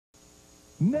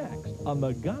Next on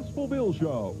the Gospel Bill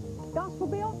Show. Gospel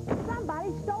Bill,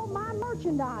 somebody stole my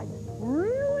merchandise.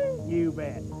 Really? You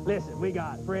bet. Listen, we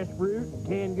got fresh fruit,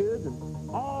 canned goods,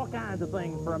 and all kinds of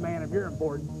things for a man of your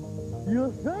importance.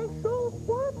 You think so?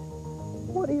 What?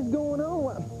 What is going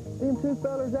on? Them two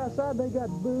fellers outside, they got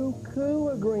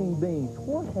buku of green beans.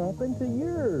 What happened to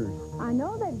yours? I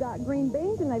know they've got green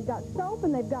beans, and they've got soap,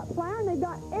 and they've got flour, and they've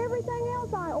got everything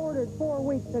else I ordered 4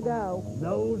 weeks ago.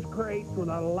 Those crates were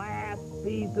the last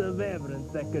piece of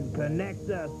evidence that could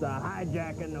connect us to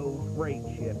hijacking those freight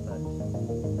shipments.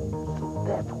 So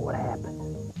that's what happened.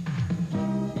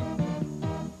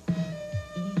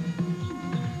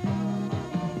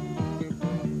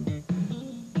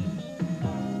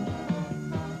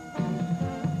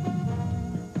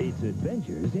 It's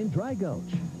Adventures in Dry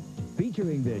Gulch,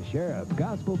 featuring the Sheriff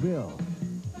Gospel Bill,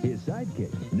 his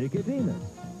sidekick, Nicodemus,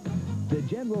 the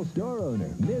general store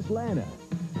owner, Miss Lana,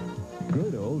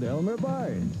 good old Elmer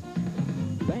Barnes,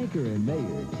 banker and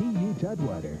mayor, T.U.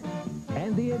 Tudwater,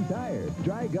 and the entire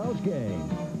Dry Gulch gang.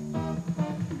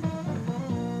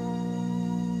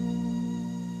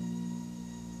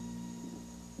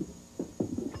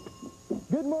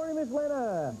 Good morning, Miss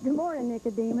Lana. Good morning,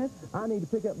 Nicodemus. I need to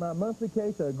pick up my monthly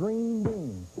case of green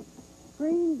beans.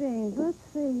 Green beans, let's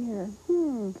see here.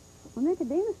 Well,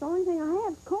 Nicodemus, the only thing I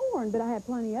have is corn, but I have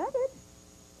plenty of it.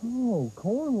 Oh,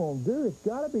 corn won't do. It's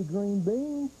got to be green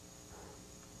beans.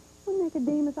 Well,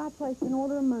 Nicodemus, I placed an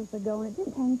order a month ago, and it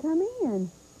just hadn't come in.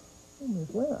 Oh,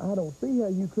 Miss Lana, I don't see how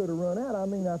you could have run out. I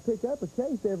mean, I pick up a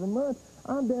case every month.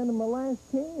 I'm down to my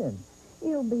last 10.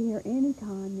 It'll be here any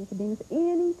time, Nicodemus,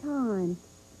 any time.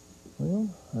 Well,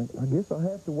 I guess I'll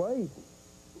have to wait.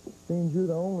 Seems you're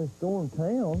the only store in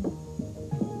town.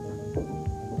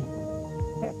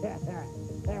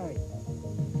 Hey,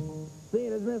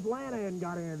 seeing as Miss Lana hadn't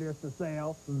got any of this to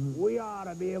sell, we ought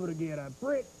to be able to get a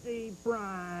pretty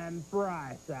prime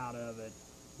price out of it.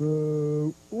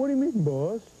 What do you mean,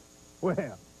 boss?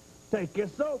 Well, take your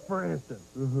soap, for instance.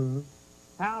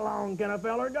 How long can a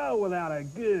feller go without a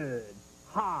good,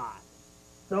 hot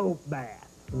soap bath?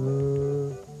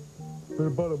 Been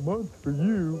about a month for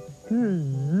you.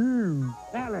 You.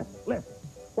 Now, listen.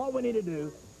 What we need to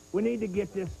do, we need to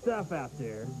get this stuff out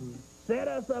there, set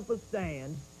us up a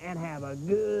stand, and have a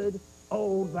good,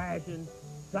 old-fashioned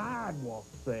sidewalk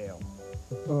sale.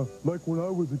 Like when I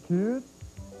was a kid?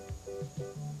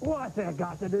 What's that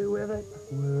got to do with it?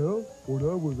 Well, when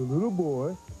I was a little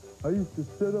boy, I used to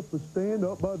set up a stand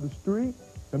up by the street,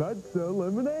 and I'd sell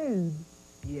lemonade.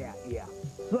 Yeah,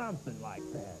 something like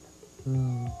that.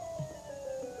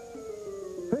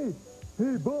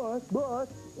 Hey, boss. What?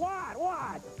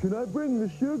 Can I bring the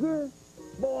sugar?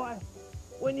 Boy,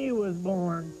 when you was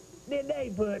born, did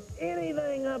they put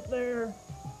anything up there?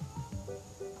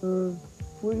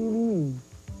 What do you mean?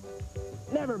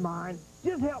 Never mind.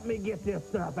 Just help me get this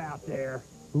stuff out there.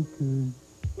 Okay.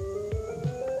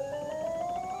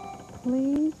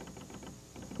 Please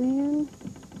send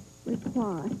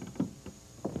reply.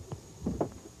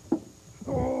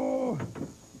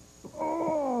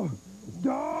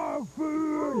 Dog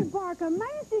food! Oh, Barker,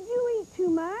 man, did you eat too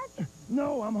much?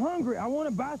 No, I'm hungry. I want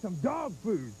to buy some dog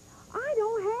food. I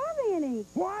don't have any.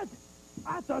 What?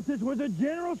 I thought this was a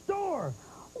general store.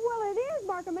 Well, it is,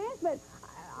 Barker, man, but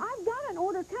I've got an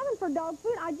order coming for dog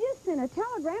food. I just sent a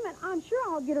telegram, and I'm sure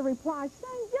I'll get a reply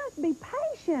soon. Just be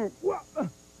patient.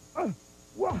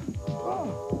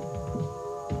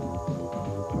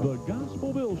 The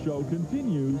Gospel Bill Show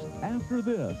continues after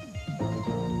this.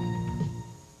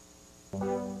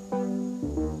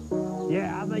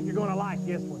 Yeah, I think you're going to like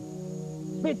this one.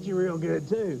 Fits you real good,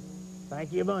 too.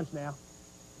 Thank you a bunch now.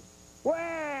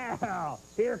 Well,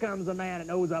 here comes a man that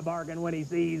knows a bargain when he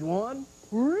sees one.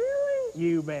 Really?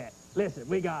 You bet. Listen,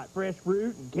 we got fresh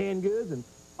fruit and canned goods and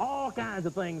all kinds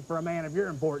of things for a man of your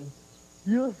importance.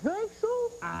 You think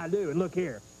so? I do. And look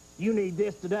here. You need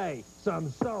this today. Some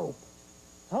soap.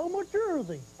 How much are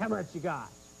they? How much you got?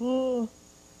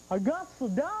 I got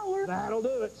 $1. That'll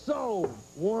do it. Sold.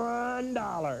 $1.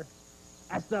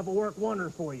 That stuff will work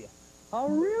wonders for you. I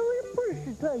really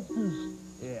appreciate this.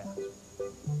 Yeah.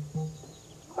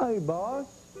 Hey, boss.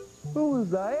 Who was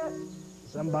that?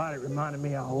 Somebody reminded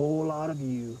me a whole lot of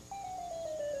you.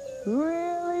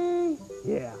 Really?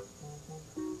 Yeah.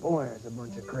 Boy, there's a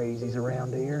bunch of crazies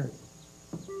around here.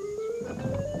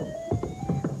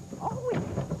 Oh,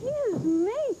 excuse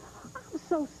me. I'm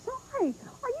so sorry.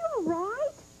 Are you all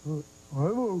right?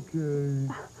 I'm okay.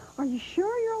 Are you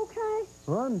sure you're okay?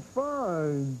 I'm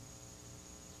fine.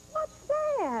 What's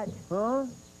that? Huh?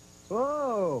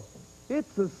 Oh,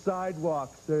 it's a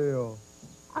sidewalk sale.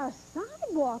 A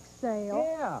sidewalk sale?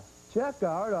 Yeah. Check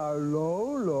out our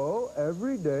low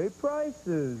everyday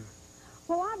prices.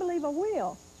 Well, I believe I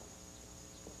will.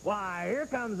 Why, here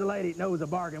comes the lady that knows a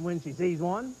bargain when she sees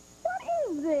one. What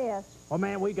is this? Well,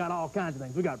 man, we got all kinds of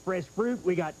things. We got fresh fruit,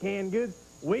 we got canned goods,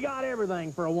 we got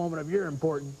everything for a woman of your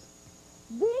importance.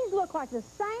 These look like the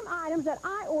same items that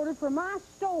I ordered for my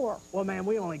store. Well, man,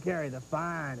 we only carry the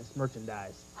finest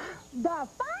merchandise. The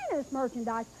finest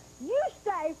merchandise. You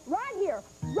stay right here,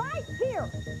 right here.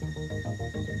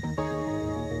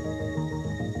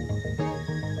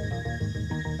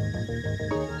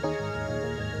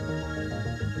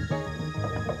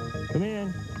 Come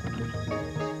in.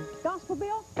 Gospel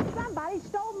Bill, somebody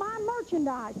stole my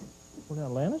merchandise. Well, now,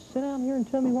 Lana, sit down here and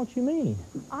tell me what you mean.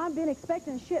 I've been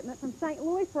expecting a shipment from St.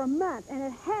 Louis for a month, and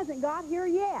it hasn't got here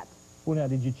yet. Well, now,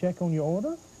 did you check on your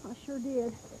order? I sure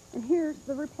did. And here's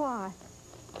the reply.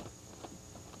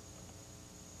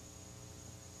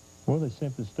 Well, they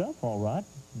sent the stuff all right.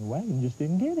 The wagon just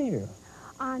didn't get here.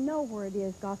 I know where it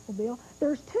is, Gospel Bill.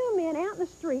 There's two men out in the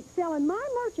street selling my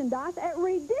merchandise at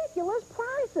ridiculous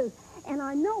prices. And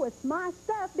I know it's my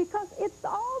stuff because it's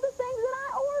all the things that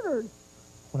I ordered.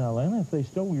 Well, now, Lana, if they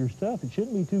stole your stuff, it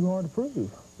shouldn't be too hard to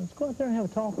prove. Let's go out there and have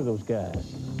a talk with those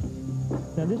guys.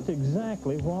 Now, just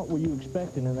exactly what were you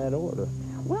expecting in that order?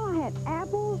 Well, I had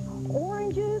apples,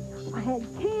 oranges, I had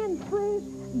canned fruit,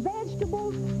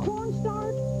 vegetables,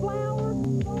 cornstarch, flour.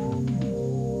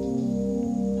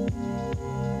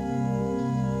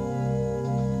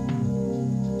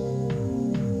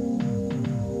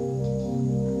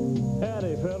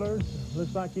 Howdy, fellers.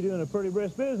 Looks like you're doing a pretty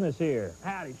brisk business here.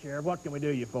 Howdy, Sheriff. What can we do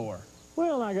you for?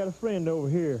 Well, I got a friend over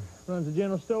here. Runs a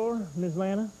general store, Miss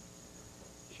Lana.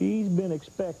 She's been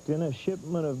expecting a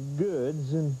shipment of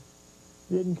goods and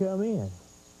didn't come in.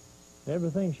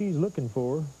 Everything she's looking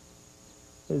for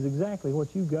is exactly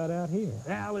what you got out here.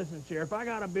 Now, listen, Sheriff, I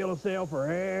got a bill of sale for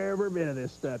every bit of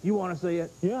this stuff. You want to see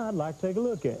it? Yeah, I'd like to take a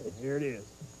look at it. Here it is.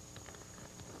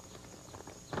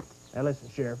 Now, listen,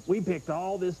 Sheriff, we picked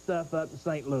all this stuff up in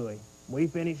St. Louis. When we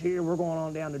finish here, we're going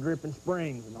on down to Dripping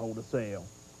Springs and hold a sale.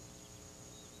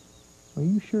 Are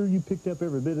you sure you picked up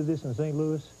every bit of this in St.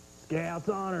 Louis? Scout's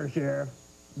honor, Sheriff.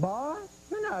 Boy,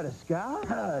 you're not a scout.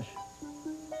 Hush.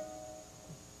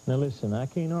 Now listen, I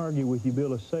can't argue with your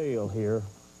bill of sale here,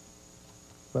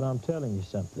 but I'm telling you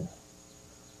something.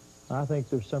 I think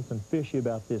there's something fishy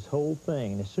about this whole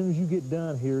thing, and as soon as you get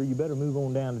done here, you better move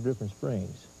on down to Dripping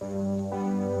Springs.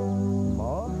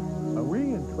 Ma, are we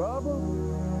in trouble?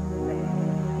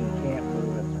 He can't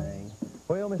prove a thing.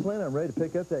 Well, Miss Lynn, I'm ready to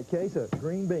pick up that case of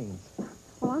green beans.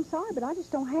 Well, I'm sorry, but I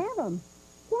just don't have them.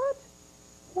 What?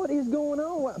 What is going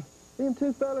on? What? Them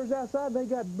two fellers outside, they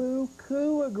got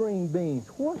boo-coo of green beans.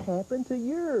 What happened to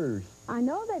yours? I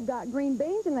know they've got green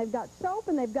beans, and they've got soap,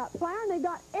 and they've got flour, and they've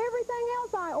got everything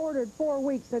else I ordered 4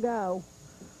 weeks ago.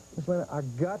 Miss Lynn, I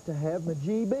got to have my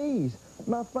GBs.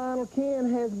 My final can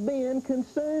has been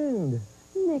consumed.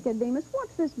 Nicodemus,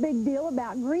 what's this big deal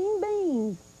about green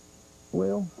beans?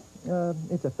 Well,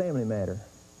 it's a family matter.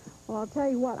 Well, I'll tell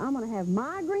you what, I'm going to have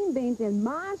my green beans in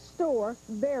my store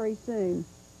very soon.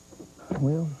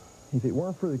 Well, if it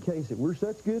weren't for the case that we're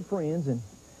such good friends, and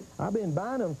I've been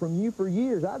buying them from you for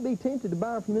years, I'd be tempted to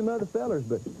buy them from them other fellers,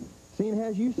 but seeing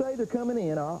as you say they're coming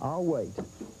in, I'll wait.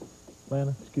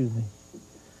 Lana, excuse me.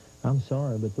 I'm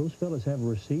sorry, but those fellas have a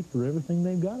receipt for everything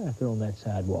they've got out there on that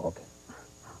sidewalk.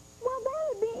 Well,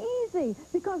 that'd be easy,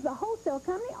 because the wholesale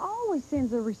company always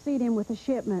sends a receipt in with a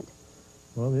shipment.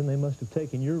 Well, then they must have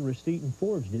taken your receipt and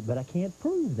forged it, but I can't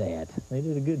prove that. They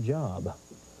did a good job.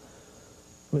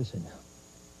 Listen,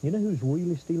 you know who's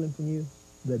really stealing from you?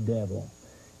 The devil.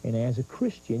 And as a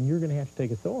Christian, you're going to have to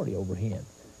take authority over him.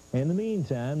 In the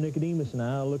meantime, Nicodemus and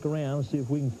I will look around and see if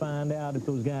we can find out if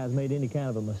those guys made any kind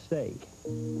of a mistake.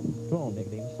 Come on,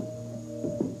 Nicodemus.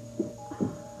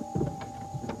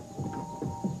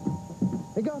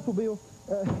 Hey, Gospel Bill,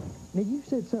 now you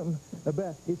said something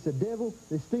about it's the devil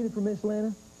that's stealing from Miss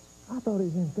Lana. I thought it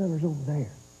was them fellers over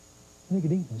there.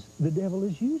 Nicodemus, the devil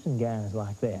is using guys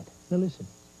like that. Now listen,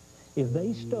 if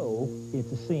they stole,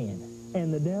 it's a sin.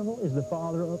 And the devil is the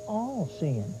father of all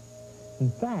sin. In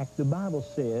fact, the Bible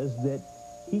says that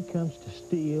he comes to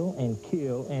steal and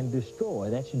kill and destroy.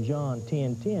 That's in John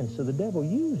 10:10. So the devil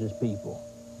uses people.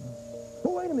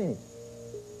 Well, wait a minute.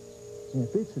 And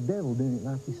if it's the devil doing it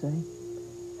like you say,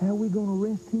 how are we going to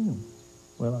arrest him?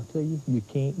 Well, I'll tell you, you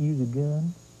can't use a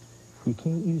gun, you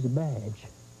can't use a badge,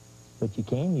 but you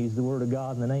can use the Word of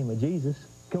God in the name of Jesus.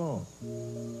 Come on.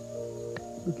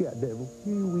 Look out, devil.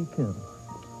 Here we come.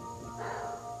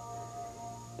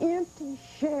 Empty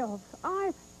shelves.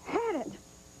 I've had it.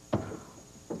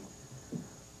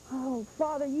 Oh,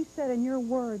 Father, you said in your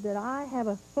word that I have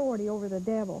authority over the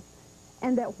devil.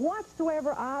 and that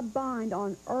whatsoever I bind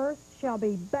on earth shall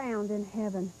be bound in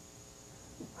heaven.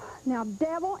 Now,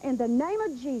 devil, in the name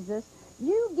of Jesus,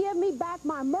 you give me back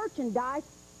my merchandise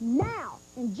now,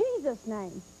 in Jesus'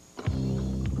 name.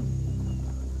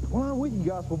 Well, I'm with you,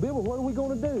 Gospel Bill, but what are we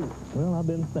going to do? Well, I've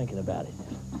been thinking about it.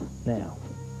 Now,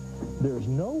 there's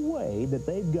no way that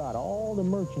they've got all the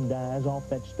merchandise off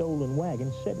that stolen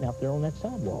wagon sitting out there on that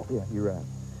sidewalk. Yeah, you're right.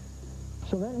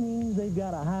 So that means they've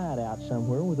got a hideout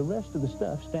somewhere with the rest of the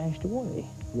stuff stashed away.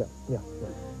 Yeah.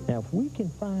 Now, if we can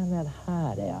find that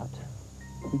hideout,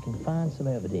 we can find some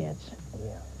evidence.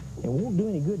 Yeah. It won't do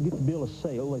any good to get the bill of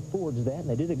sale. They forged that, and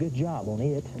they did a good job on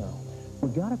it. No. We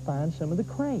got to find some of the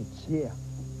crates. Yeah.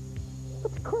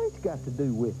 What's the crates got to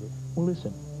do with it? Well,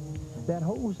 listen, that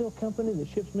wholesale company that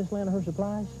ships Miss Lana her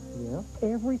supplies, Yeah.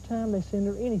 every time they send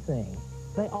her anything,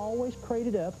 they always crate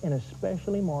it up in a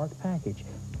specially marked package.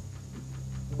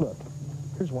 Look,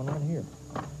 here's one right here.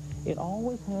 It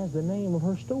always has the name of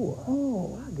her store.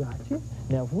 Oh, I got you.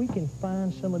 Now, if we can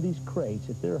find some of these crates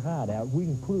at their hideout, we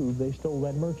can prove they stole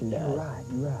that merchandise.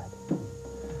 You're right.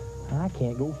 I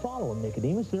can't go follow them,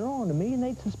 Nicodemus. They're on to me, and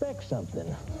they'd suspect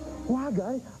something. Well, I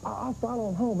got it. I'll follow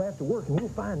them home after work, and we'll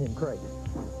find them crates.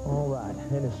 All right,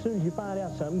 and as soon as you find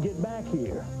out something, get back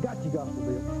here. Got you, Gospel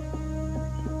Bill.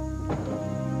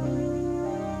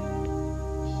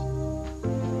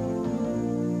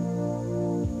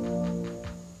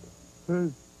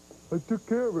 Hey, I took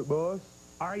care of it, boss.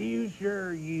 Are you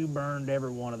sure you burned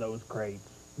every one of those crates?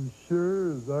 As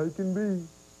sure as I can be.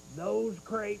 Those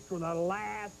crates were the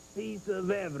last piece of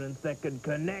evidence that could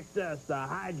connect us to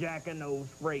hijacking those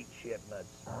freight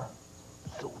shipments.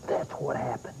 So that's what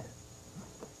happened.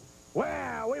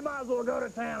 Well, we might as well go to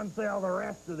town and sell the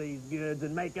rest of these goods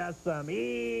and make us some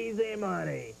easy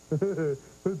money.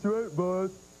 That's right,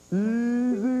 boss.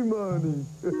 Easy money.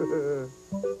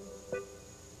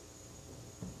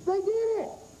 They did it!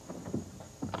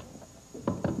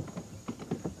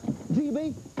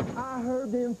 GB, I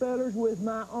heard them fellers with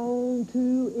my own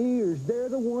 2 ears. They're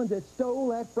the ones that stole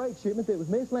that freight shipment that was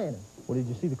Miss Lannon. Well, did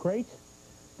you see the crates?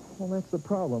 Well, that's the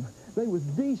problem. They was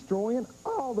destroying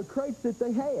all the crates that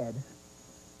they had.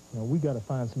 Now, we got to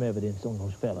find some evidence on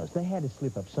those fellas. They had to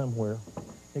slip up somewhere.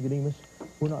 Nicodemus,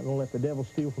 we're not going to let the devil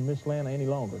steal from Miss Lana any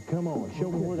longer. Come on, show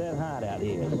me where that hideout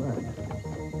is.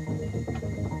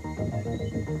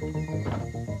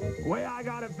 Way I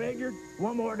got it figured,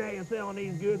 one more day of selling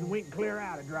these goods and we can clear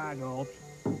out of Dry Gulch.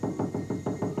 Go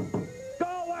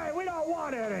away, we don't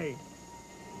want any.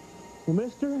 Well,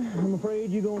 mister, I'm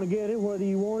afraid you're going to get it whether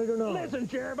you want it or not. Listen,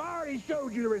 Sheriff, I already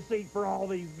showed you the receipt for all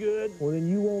these goods. Well, then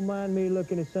you won't mind me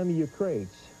looking at some of your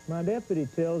crates. My deputy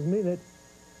tells me that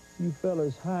you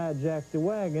fellas hijacked the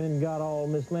wagon and got all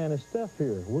Miss Lana's stuff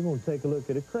here. We're going to take a look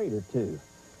at a crate or two.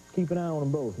 Keep an eye on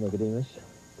them both, Nicodemus.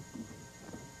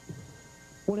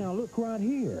 Well, now, look right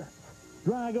here.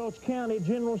 Dry Gulch County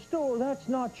General Store, that's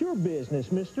not your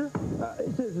business, mister.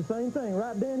 It says the same thing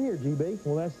right down here, GB.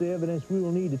 Well, that's the evidence we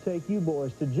will need to take you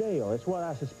boys to jail. That's what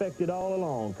I suspected all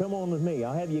along. Come on with me.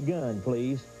 I'll have your gun,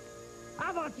 please.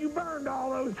 I thought you burned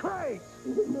all those crates.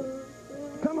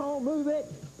 Come on, move it.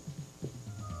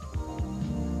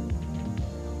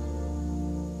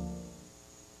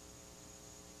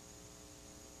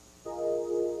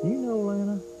 You know,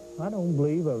 Lana, I don't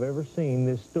believe I've ever seen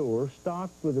this store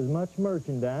stocked with as much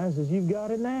merchandise as you've got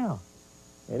it now.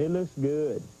 And it looks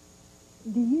good.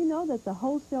 Do you know that the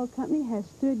wholesale company has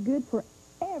stood good for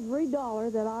every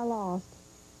dollar that I lost?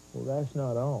 Well, that's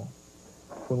not all.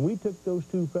 When we took those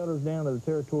 2 fellas down to the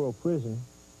territorial prison,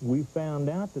 we found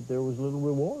out that there was a little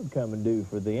reward coming due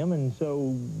for them, and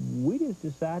so we just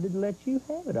decided to let you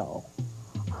have it all.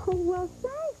 Oh, well,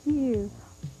 thank you.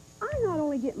 I not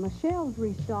only get my shelves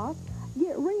restocked,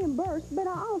 get reimbursed, but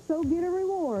I also get a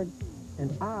reward.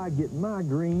 And I get my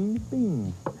green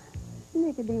beans.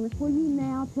 Nicodemus, will you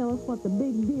now tell us what the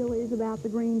big deal is about the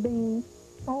green beans?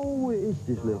 Oh, it's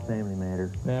just a little family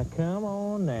matter. Now, come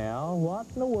on now. What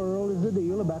in the world is the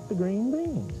deal about the green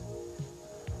beans?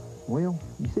 Well,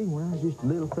 you see, when I was just a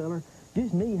little feller,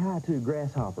 just knee-high to a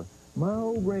grasshopper, my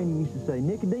old granny used to say,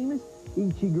 Nicodemus,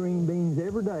 eat your green beans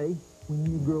every day. When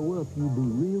you grow up, you'll be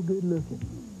real good looking.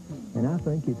 And I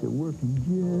think it's working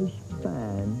just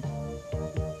fine.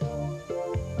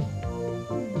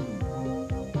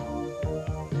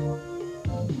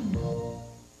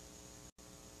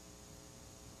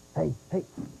 Hey,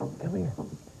 come here.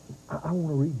 I want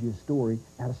to read you a story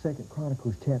out of 2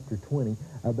 Chronicles chapter 20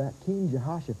 about King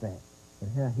Jehoshaphat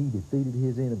and how he defeated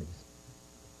his enemies.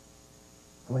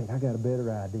 Wait, I got a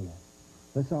better idea.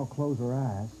 Let's all close our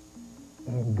eyes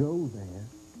and go there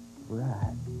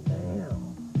right now.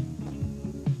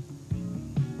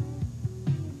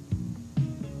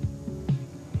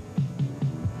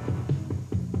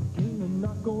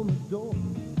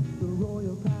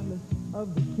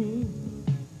 of the king.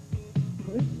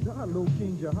 It startled old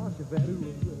King Jehoshaphat, who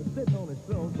was sitting on his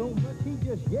throne so much he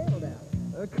just yelled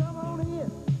out, come on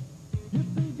in. You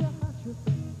see,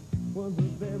 Jehoshaphat was a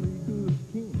very good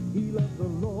king. He loved the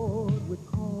Lord with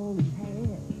all he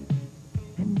had.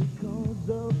 And because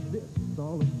of this,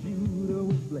 all of Judah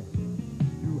was blessed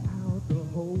throughout the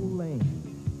whole land.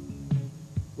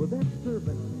 Well, that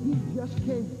servant, he just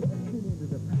came busting into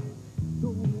the palace,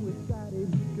 so excited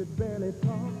he could barely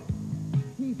talk.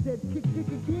 He said,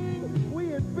 King,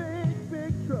 we in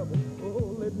big trouble.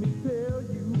 Oh, let me tell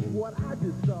you what I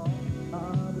just saw.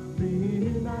 But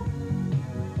fear not,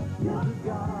 your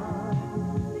God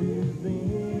is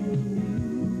in you.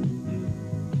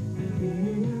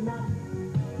 Fear not,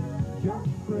 just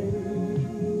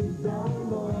praise the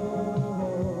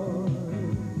Lord.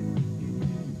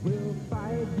 He will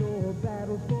fight your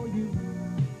battles for you.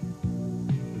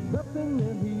 There's nothing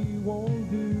that he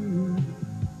won't do,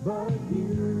 but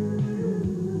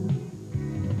you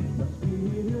must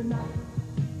fear not.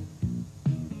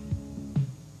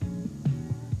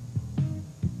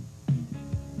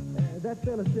 That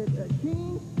fella said,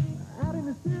 King, out in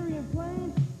the Syrian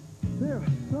plains, there are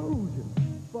soldiers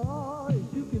far as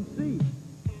you can see.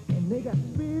 And they got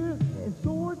spears and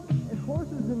swords and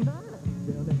horses and knives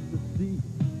down at the sea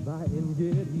by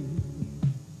En-Gedi.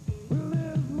 Well,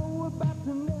 there's more about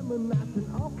the Ammonites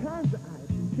and all kinds of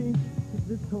items. King,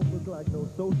 this don't look like no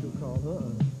social call,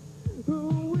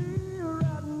 We're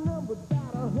outnumbered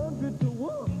about 100 to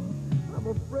 1. I'm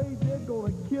afraid they're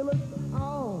gonna kill us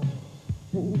all.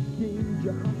 Oh, King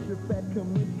Jehoshaphat,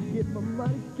 come in to get my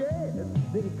mighty scared.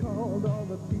 Then he called all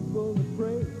the people to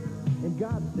pray. And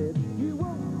God said, you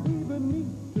won't even need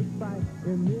to fight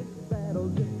in this battle.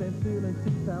 Just stand still and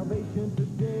see salvation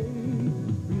today.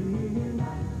 Fear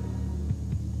not.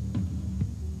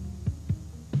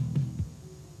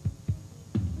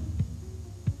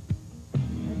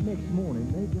 That next morning,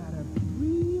 they got up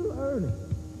real early.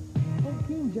 Oh,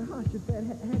 King Jehoshaphat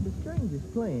had the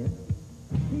strangest plan.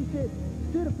 He said,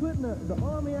 instead of putting the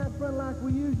army out front like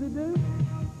we usually do,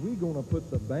 we're going to put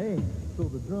the band. So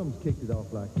the drums kicked it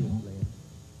off like this, man.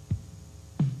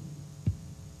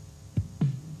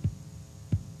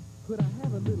 Could I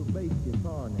have a little bass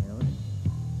guitar now?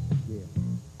 Yeah.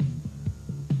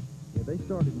 Yeah, they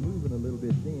started moving a little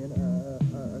bit then.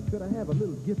 Could I have a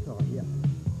little guitar? Yeah.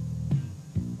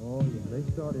 Oh, yeah, they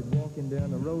started walking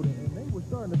down the road, and they were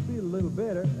starting to feel a little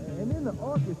better. And then the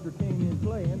orchestra came in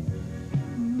playing.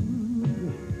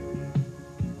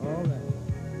 All right.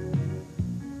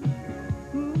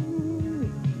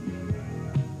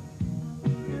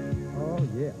 Oh,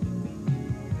 yeah.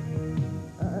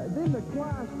 Then the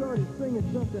choir started singing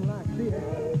something like this.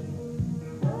 Praise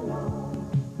the Lord.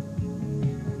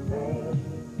 Praise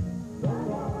the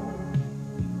Lord.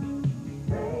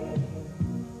 Praise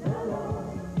the Lord.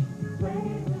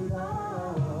 Praise the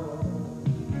Lord.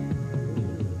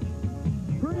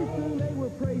 Pretty soon they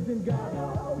were praising God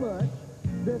so much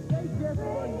that they just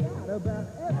forgot about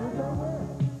everything else.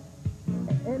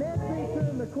 And as they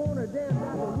turned the corner down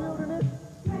by the wilderness,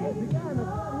 the guy in the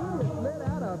front, he just let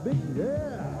out a big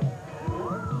yeah.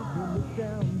 And he looked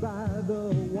down by the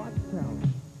watchtower.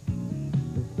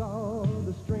 They saw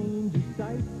the strangest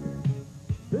sight.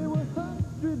 There were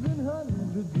hundreds and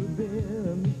hundreds of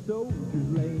enemy soldiers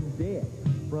laying dead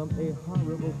from a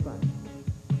horrible fight.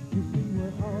 You see,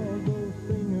 when all those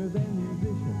singers and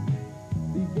musicians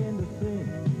began to sing,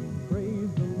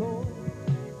 praise the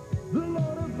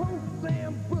Lord of hosts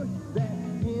ambushed that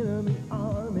enemy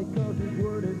army, 'cause his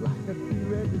word is like a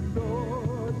two-edged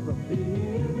sword. So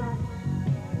fear not,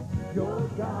 your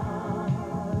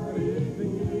God is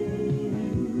in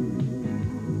you.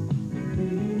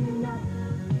 Fear not,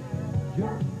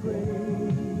 just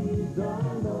praise the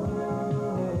Lord.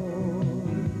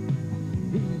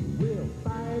 He will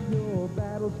fight your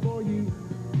battles for you.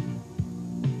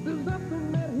 There's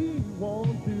nothing that he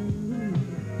won't do,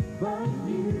 but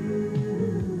you.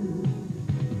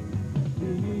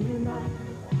 Fear not.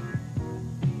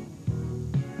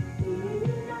 Fear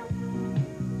not.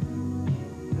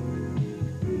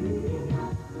 Fear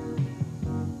not.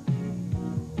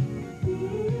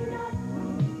 Fear not.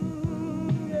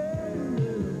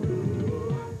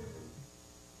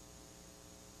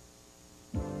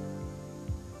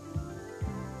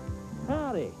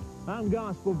 Howdy, I'm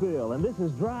Gospel Bill, and this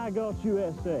is Dry Gulch,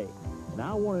 USA. And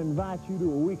I want to invite you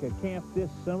to a week of camp this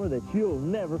summer that you'll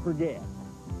never forget.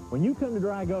 When you come to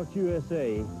Dry Gulch,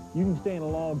 USA, you can stay in a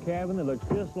log cabin that looks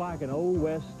just like an Old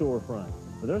West storefront.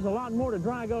 But there's a lot more to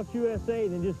Dry Gulch, USA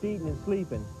than just eating and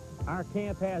sleeping. Our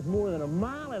camp has more than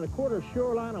 1.25 miles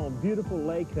shoreline on beautiful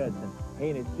Lake Hudson.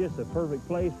 And it's just a perfect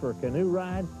place for a canoe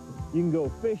ride You can go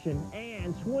fishing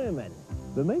and swimming.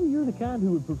 But maybe you're the kind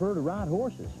who would prefer to ride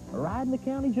horses or ride in the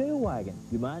county jail wagon.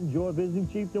 You might enjoy visiting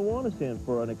Chief Nuwanusin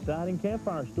for an exciting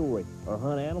campfire story or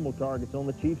hunt animal targets on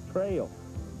the Chief's trail.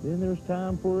 Then there's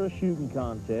time for a shooting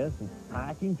contest and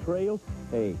hiking trails.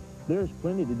 Hey, there's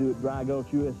plenty to do at Dry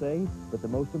Gulch, USA, but the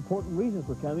most important reason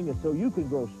for coming is so you can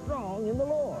grow strong in the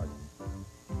Lord.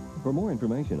 For more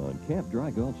information on Camp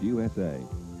Dry Gulch, USA,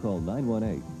 call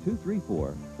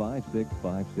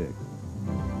 918-234-5656.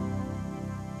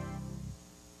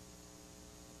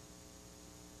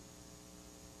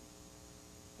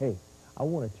 Hey, I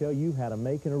want to tell you how to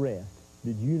make an arrest.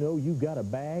 Did you know you got a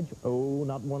badge? Oh,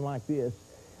 not one like this.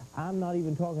 I'm not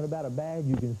even talking about a badge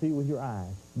you can see with your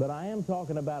eyes, but I am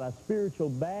talking about a spiritual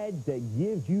badge that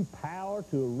gives you power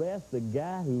to arrest the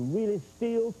guy who really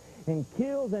steals and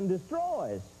kills and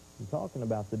destroys. I'm talking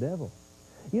about the devil.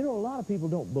 You know, a lot of people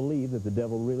don't believe that the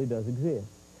devil really does exist.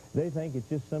 They think it's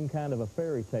just some kind of a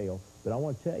fairy tale, but I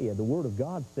want to tell you, the Word of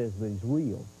God says that he's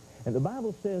real. And the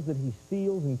Bible says that he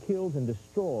steals and kills and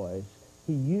destroys.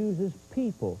 He uses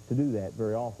people to do that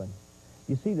very often.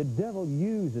 You see, the devil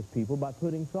uses people by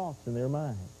putting thoughts in their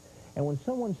minds. And when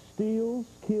someone steals,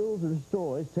 kills, or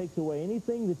destroys, takes away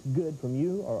anything that's good from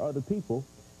you or other people,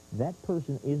 that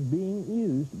person is being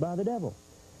used by the devil.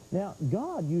 Now,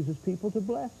 God uses people to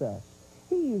bless us.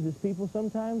 He uses people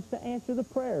sometimes to answer the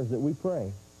prayers that we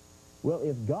pray. Well,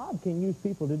 if God can use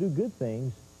people to do good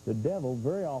things, the devil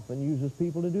very often uses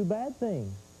people to do bad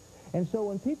things. And so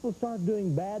when people start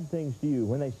doing bad things to you,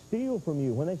 when they steal from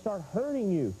you, when they start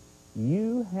hurting you,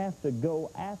 you have to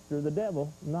go after the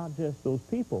devil, not just those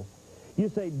people. You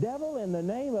say, devil, in the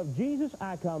name of Jesus,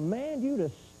 I command you to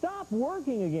stop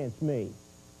working against me.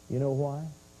 You know why?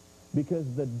 Because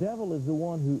the devil is the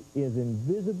one who is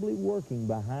invisibly working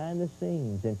behind the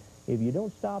scenes. And if you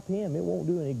don't stop him, it won't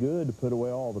do any good to put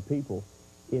away all the people.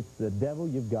 It's the devil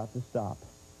you've got to stop.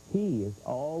 He is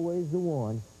always the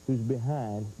one who's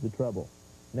behind the trouble.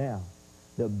 Now,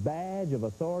 the badge of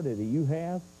authority that you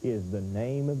have is the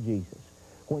name of Jesus.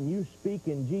 When you speak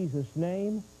in Jesus'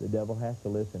 name, the devil has to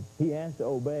listen. He has to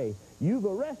obey. You've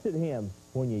arrested him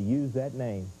when you use that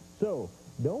name. So,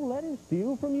 don't let him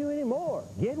steal from you anymore.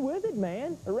 Get with it,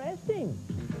 man. Arrest him.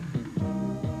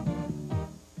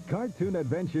 Cartoon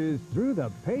adventures through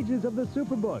the pages of the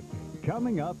Superbook,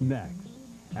 coming up next.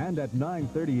 And at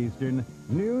 9:30 Eastern,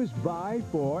 news by,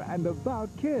 for, and about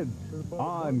kids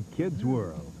on Kids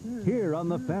World, here on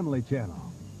the Family Channel.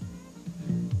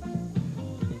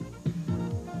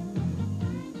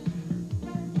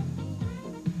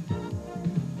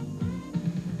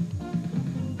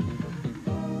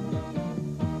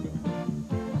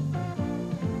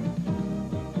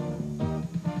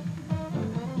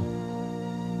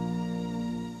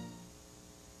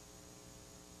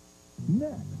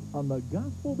 Next on the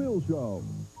Gospel Bill Show.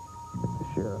 If the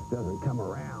sheriff doesn't come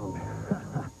around,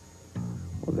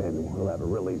 well, then we'll have a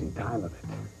real easy time of it.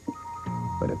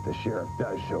 But if the sheriff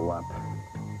does show up,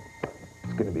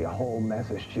 it's going to be a whole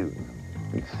mess of shooting,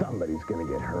 and somebody's going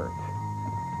to get hurt.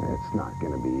 And it's not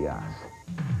going to be us.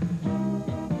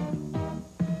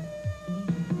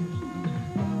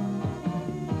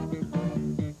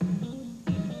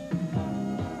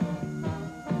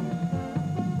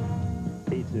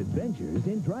 It's Adventures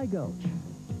in Dry Gulch,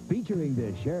 featuring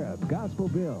the Sheriff Gospel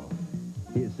Bill,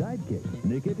 his sidekick,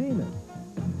 Nicodemus,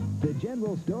 the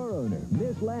general store owner,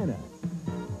 Miss Lana,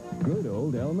 good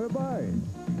old Elmer Barnes,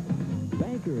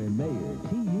 banker and mayor,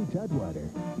 T.U. Tudwater,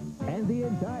 and the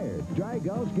entire Dry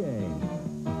Gulch gang.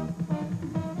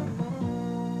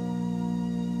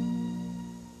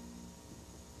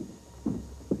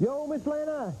 Yo, Miss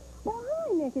Lana. Well,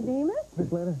 hi, Nicodemus.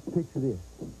 Miss Lana, picture this.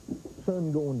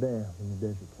 Sun going down in the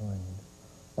desert plains.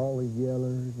 All these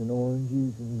yellows and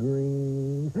oranges and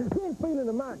greens. Been feeling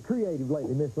a mite creative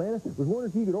lately, Miss Lana. Was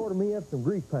wondering if you could order me up some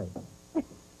grease paint.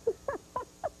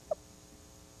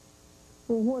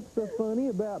 Well, what's so funny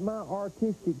about my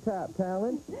artistic type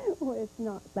talent? Well, it's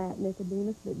not that,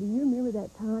 Nicodemus, but do you remember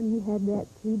that time you had that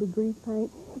tube of grease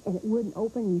paint and it wouldn't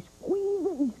open? You squeezed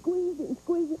it and squeezed it and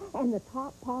squeezed it, and the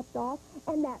top popped off,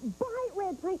 and that bright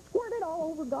red paint squirted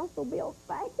all over Gospel Bill's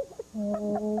face.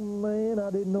 Oh, man,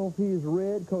 I didn't know if he was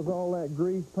red because all that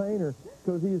grease paint or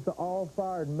because he was all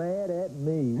fired mad at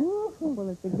me. Well,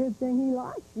 it's a good thing he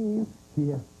likes you.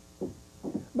 Yeah.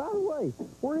 By the way,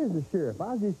 where is the sheriff?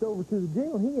 I was just over to the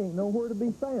jail, and he ain't nowhere to be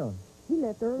found. He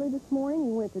left early this morning.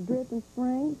 He went to Dripping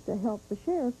Springs to help the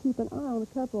sheriff keep an eye on a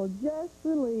couple of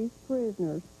just-released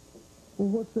prisoners. Well,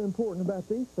 what's so important about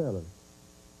these fellas?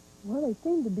 Well, they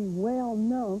seem to be well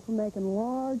known for making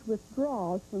large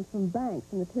withdrawals from some banks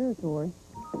in the territory.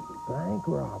 Bank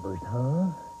robbers, huh?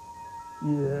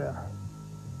 Yeah.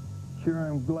 Sure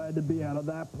am glad to be out of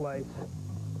that place.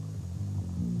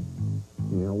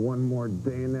 You know, one more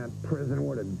day in that prison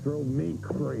would have drove me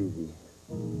crazy.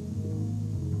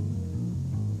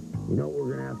 You know what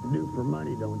we're going to have to do for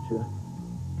money, don't you?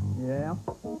 Yeah?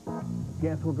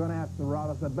 Guess we're gonna have to rob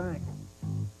us a bank.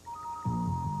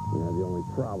 Yeah, the only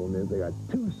problem is they got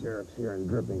two sheriffs here in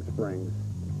Dripping Springs.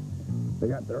 They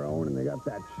got their own, and they got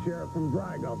that sheriff from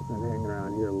Dry Gulch been hanging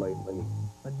around here lately.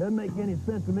 It doesn't make any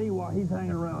sense to me why he's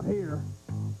hanging around here.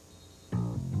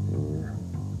 Yeah.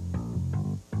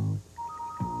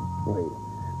 Wait a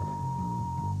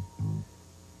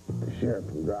minute. The sheriff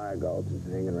from Dry Gulch is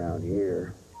hanging around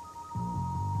here.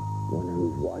 Wonder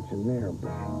who's watching their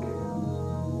bank.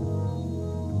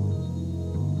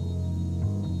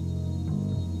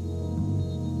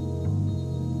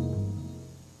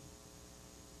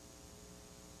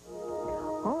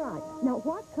 All right. Now,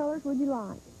 what colors would you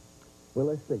like? Well,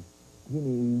 let's see. Give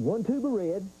me 1 tube of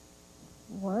red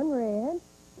One red,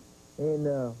 and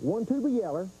 1 tube of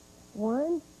yellow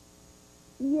one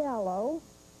yellow,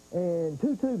 and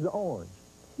 2 tubes of orange.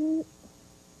 two...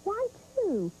 Why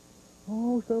two?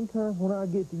 Oh, sometimes when I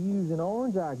get to using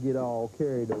orange, I get all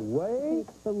carried away.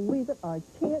 Can't believe it. I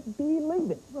can't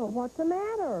believe it. Well, what's the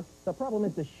matter? The problem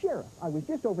is the sheriff. I was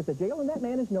just over at the jail, and that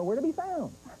man is nowhere to be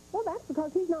found. Well, that's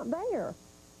because he's not there.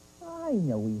 I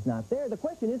know he's not there. The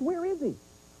question is, where is he?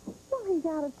 Well, he's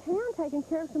out of town taking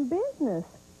care of some business.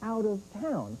 Out of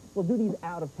town. Well, do these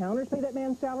out-of-towners pay that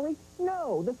man's salary?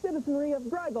 No, the citizenry of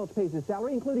Dry Gulch pays his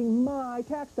salary, including my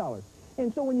tax dollars.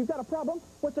 And so when you've got a problem,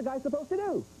 what's the guy supposed to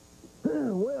do?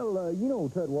 Well, you know,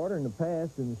 Tudwater, in the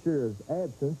past, in the sheriff's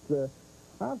absence,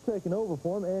 I've taken over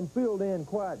for him and filled in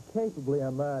quite capably, I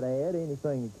might add,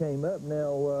 anything that came up.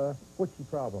 Now, what's your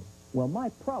problem? Well, my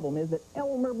problem is that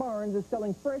Elmer Barnes is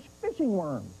selling fresh fishing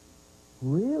worms.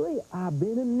 Really? I've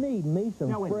been in need of me some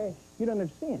Now, wait a fresh... minute. You don't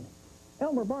understand.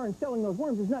 Elmer Barnes selling those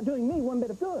worms is not doing me one bit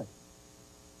of good.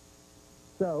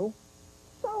 So?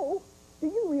 So, do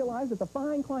you realize that the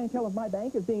fine clientele of my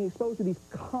bank is being exposed to these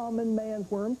common man's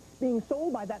worms being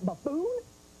sold by that buffoon?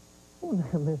 Well,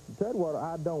 now, Mr. Tudwater,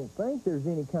 I don't think there's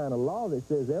any kind of law that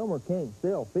says Elmer can't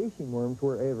sell fishing worms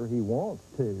wherever he wants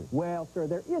to. Well, sir,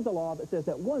 there is a law that says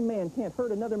that one man can't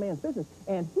hurt another man's business,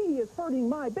 and he is hurting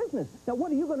my business. Now,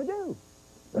 what are you going to do?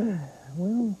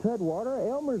 Well, Tudwater,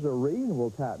 Elmer's a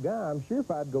reasonable type guy. I'm sure if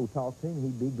I'd go talk to him,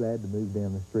 he'd be glad to move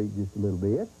down the street just a little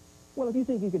bit. Well, if you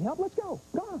think you can help, let's go.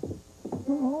 Come on.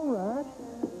 All right.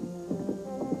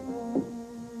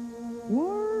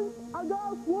 Worms? I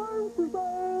got worms for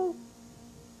sale.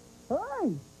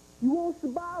 Hey, you want to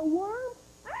buy a worm?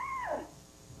 Ah!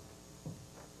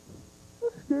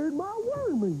 That scared my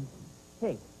wormy.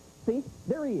 Hey, see?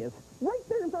 There he is. Right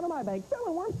there in front of my bank,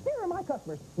 selling worms, scaring my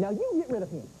customers. Now, you get rid of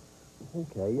him.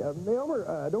 Okay.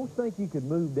 Elmer, don't you think you could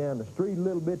move down the street a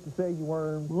little bit to sell your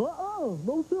worms?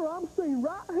 No, sir, I'm staying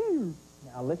right here.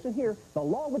 Now, listen here. The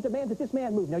law would demand that this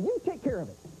man move. Now, you take care of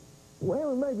it.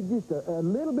 Well, maybe just a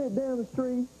little bit down the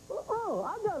street.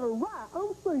 I got a right.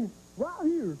 I'm staying right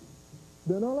here.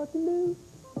 Then all I can do?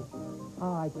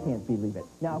 I can't believe it.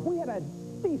 Now, if we had a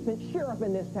decent sheriff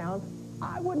in this town,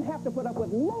 I wouldn't have to put up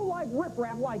with low-life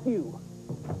riffraff like you.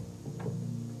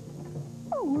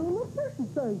 Oh, well, the fishy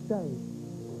say.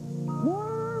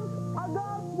 Worms! I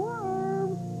got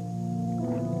worms!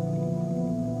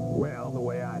 Well, the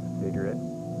way I figure it,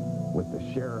 with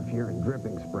the sheriff here in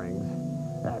Dripping Springs,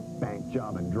 that bank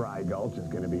job in Dry Gulch is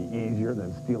going to be easier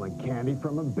than stealing candy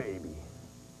from a baby.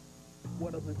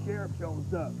 What if the sheriff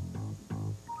shows up?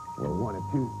 Well, one of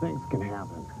two things can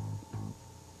happen.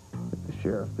 If the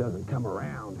sheriff doesn't come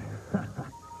around,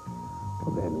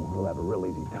 well, then we'll have a real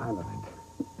easy time of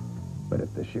it. But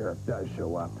if the sheriff does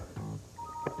show up,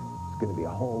 it's going to be a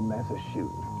whole mess of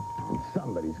shooting, and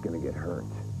somebody's going to get hurt.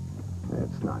 And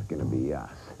it's not going to be us.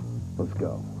 Let's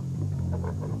go.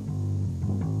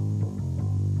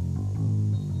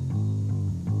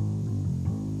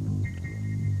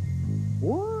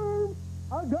 Worms!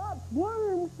 I got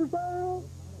worms for sale!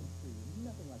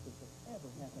 Nothing like this will ever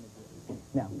happen again.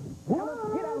 Now,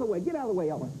 Elmer, get out of the way. Get out of the way,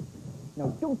 Elmer. Now,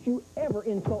 don't you ever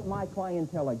insult my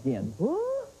clientele again. Huh?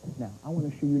 Now, I want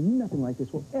to assure you nothing like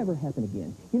this will ever happen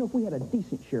again. You know, if we had a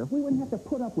decent sheriff, we wouldn't have to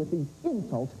put up with these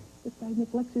insults. This guy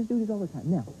neglects his duties all the time.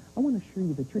 Now, I want to assure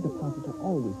you that your deposits are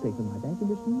always safe in my bank, and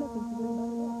there's nothing to worry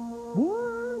about.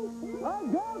 Worms! I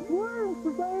got worms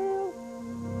for sale!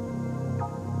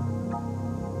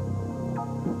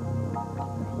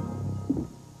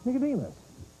 Nicodemus.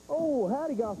 Oh,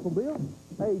 howdy, Gospel Bill.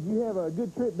 Hey, did you have a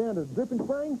good trip down to Dripping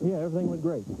Springs? Yeah, everything went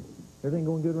great. Everything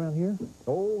going good around here?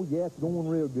 Oh, yeah, it's going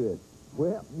real good.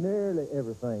 Well, nearly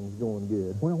everything's going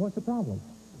good. Well, what's the problem?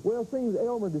 Well, it seems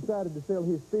Elmer decided to sell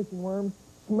his fishing worms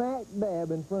smack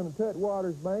dab in front of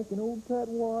Tutwater's bank, and old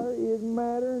Tutwater is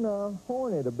mattering a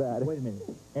hornet about it. Wait a minute.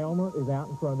 Elmer is out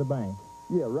in front of the bank.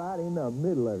 Yeah, right in the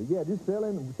middle of it. Yeah, just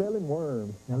selling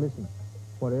worms. Now listen,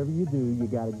 whatever you do, you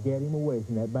got to get him away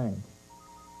from that bank.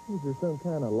 Is there some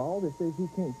kind of law that says he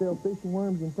can't sell fishing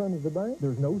worms in front of the bank?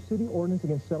 There's no city ordinance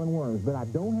against selling worms, but I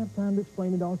don't have time to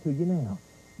explain it all to you now.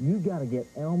 You got to get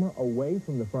Elmer away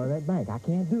from the front of that bank. I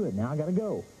can't do it. Now I got to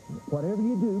go. Whatever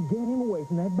you do, get him away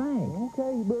from that bank.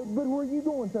 Okay, but where are you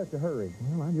going in such a hurry?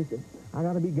 Well, I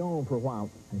got to be gone for a while.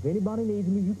 If anybody needs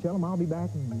me, you tell them I'll be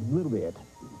back in a little bit.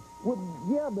 Well,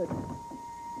 yeah, but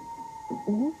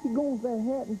where's he going with that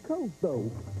hat and coat, though?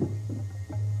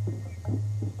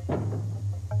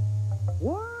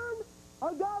 Worms?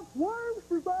 I got worms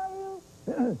for sale.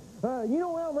 You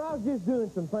know, Elmer, I was just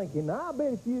doing some thinking. Now, I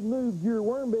bet if you'd moved your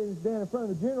worm business down in front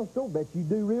of the general store, bet you'd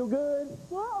do real good.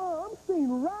 Well, I'm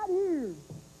staying right here.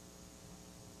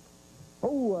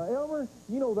 Oh, Elmer,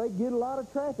 you know, they get a lot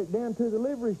of traffic down to the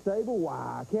livery stable.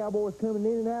 Why, cowboys coming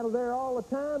in and out of there all the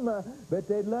time. Bet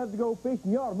they'd love to go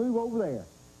fishing. You ought to move over there.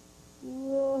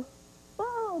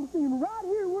 I'm staying right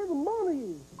here where the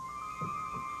money is.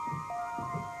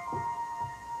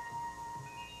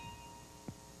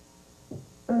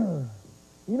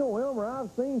 You know, Elmer, I've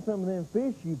seen some of them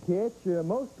fish you catch.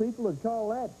 Most people would call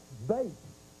that bait.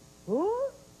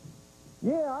 Huh?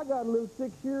 Yeah, I got a little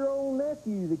 6-year-old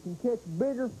nephew that can catch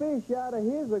bigger fish out of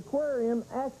his aquarium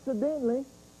accidentally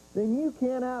than you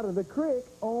can out of the creek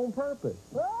on purpose.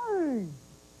 Hey!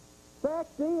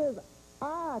 Fact is,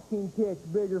 I can catch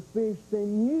bigger fish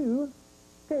than you.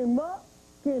 Can up,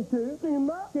 can two, can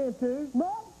up, can two,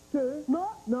 not two,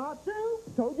 not two.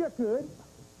 Told you I could.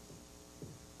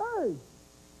 Hey,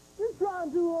 you're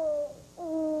trying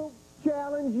to,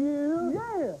 challenge you?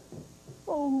 Yeah.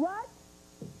 All right.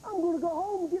 I'm going to go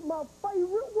home and get my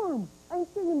favorite worm,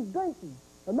 Ainky and Dinky,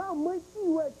 and I'll meet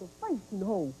you at the fishing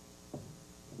hole.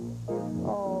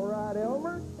 All right,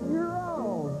 Elmer, you're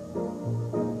on.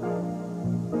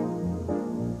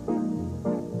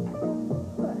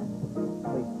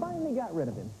 We finally got rid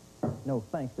of him. No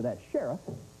thanks to that sheriff.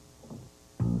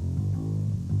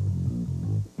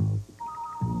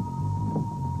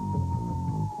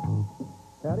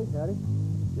 Howdy, howdy.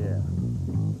 Yeah.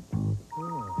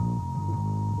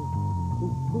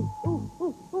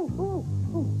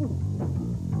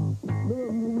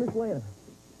 Miss Lana.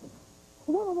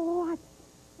 What?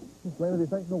 Miss Lana,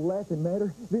 this ain't no laughing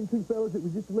matter. Them two fellas that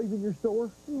was just leaving your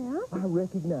store? Yeah? I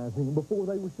recognize them. Before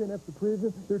they were sent up to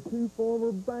prison, they're two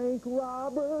former bank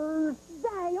robbers.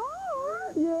 They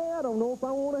are? Yeah, I don't know if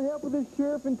I want to help with this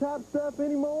sheriffing type stuff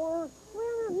anymore.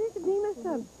 Well,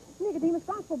 Nicodemus,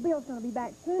 Gospel Bill's going to be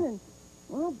back soon, and,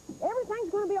 well,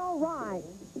 everything's going to be all right.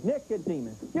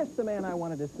 Nicodemus, just the man I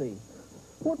wanted to see.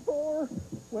 What for?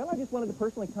 Well, I just wanted to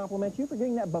personally compliment you for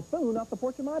getting that buffoon off the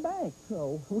porch of my bank.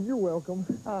 Oh, well, you're welcome.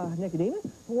 Nicodemus?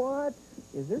 What?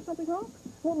 Is there something wrong?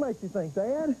 What makes you think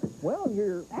that? Well,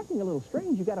 you're acting a little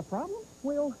strange. You got a problem?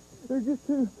 Well, there's just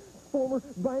two former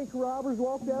bank robbers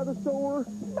walked out of the store.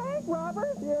 Bank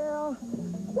robbers? Yeah.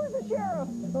 Where's the sheriff?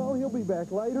 Oh, he'll be back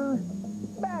later.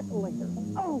 Back later.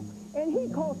 Oh, and he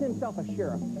calls himself a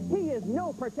sheriff. He is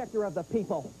no protector of the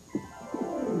people.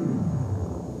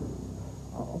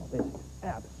 Oh, this is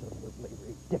absolutely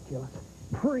ridiculous.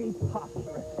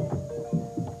 Preposterous.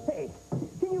 Hey,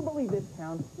 can you believe this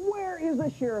town? Where is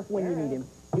the sheriff when you need him?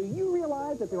 Do you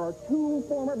realize that there are two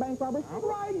former bank robbers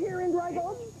right here in Dry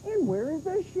Gulch? And where is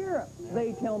the sheriff?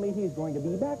 They tell me he's going to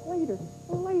be back later.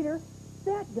 Later?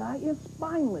 That guy is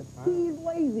spineless. He's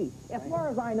lazy. As far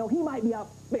as I know, he might be out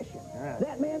fishing.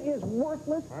 That man is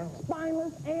worthless,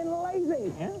 spineless, and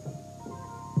lazy.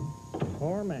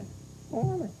 Foreman.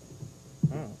 Foreman.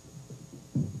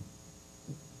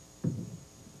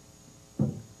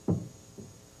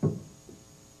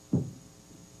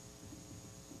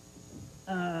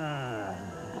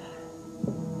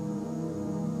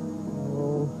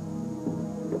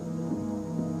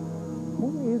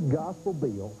 Where is Gospel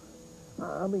Bill?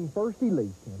 I mean, first he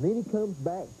leaves town, then he comes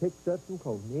back, picks up some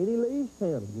clothes, then he leaves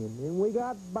town again, then we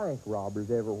got bank robbers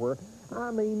everywhere.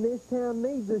 I mean, this town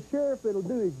needs a sheriff that'll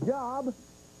do his job.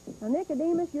 Now,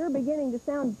 Nicodemus, you're beginning to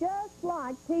sound just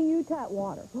like T.U.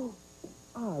 Tutwater.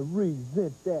 I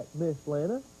resent that, Miss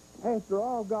Lana. After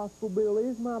all, Gospel Bill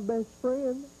is my best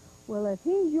friend. Well, if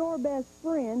he's your best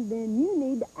friend, then you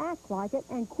need to act like it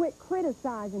and quit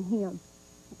criticizing him.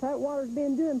 Tutwater's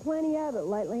been doing plenty of it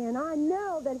lately, and I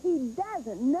know that he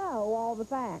doesn't know all the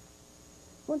facts.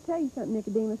 I want to tell you something,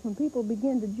 Nicodemus. When people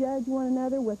begin to judge one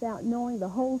another without knowing the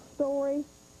whole story,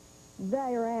 They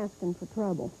are asking for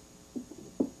trouble.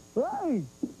 Hey,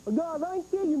 God,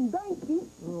 thank you.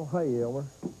 Oh, hey, Elmer.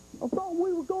 I thought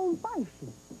we were going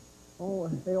fishing. Oh,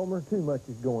 Elmer, too much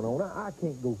is going on. I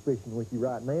can't go fishing with you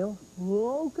right now.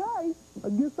 Well, okay. I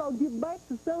guess I'll get back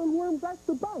to selling worms at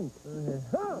the bank.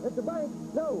 At the bank?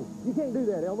 No, you can't do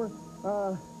that, Elmer.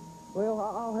 Well,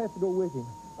 I'll have to go with him.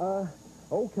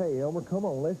 Okay, Elmer, come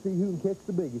on. Let's see who can catch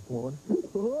the biggest one.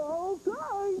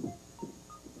 Okay.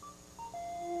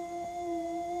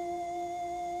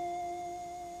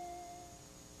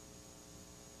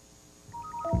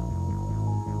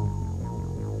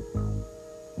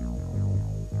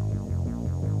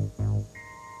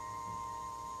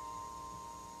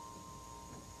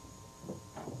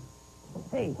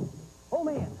 Hey, old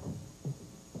man,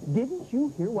 didn't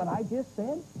you hear what I just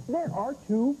said? There are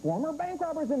 2 former bank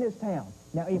robbers in this town.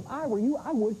 Now, if I were you,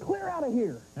 I would clear out of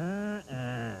here.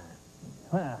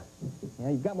 Huh. Yeah,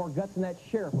 you've got more guts than that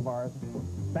sheriff of ours.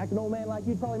 In fact, an old man like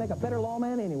you'd probably make a better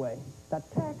lawman anyway. The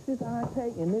taxes I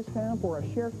pay in this town for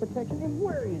a sheriff's protection is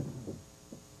worrying.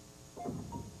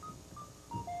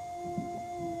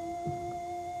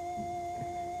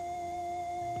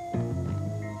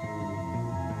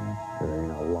 There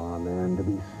ain't a lawman to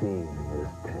be seen in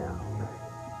this town.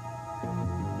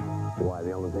 Why,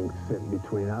 the only thing sitting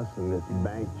between us and this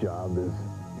bank job is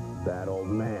that old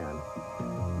man.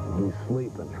 He's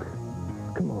sleeping.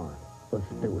 Come on, let's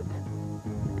do it.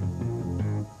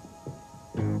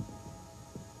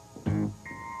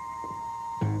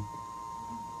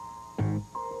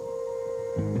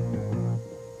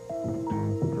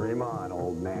 Dream on,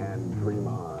 old man, dream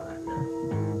on.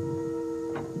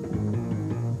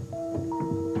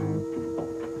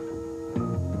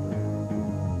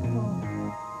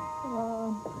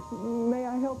 May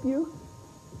I help you?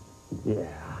 Yeah.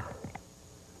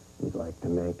 We'd like to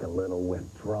make a little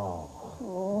withdrawal.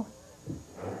 Oh.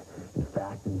 In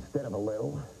fact, instead of a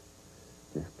little,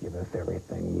 just give us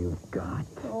everything you've got.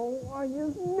 Oh, I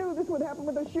just knew this would happen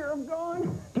with the sheriff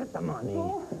gone. Get the money.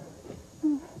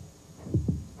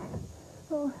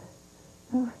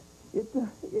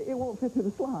 It won't fit through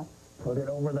the slot. Put it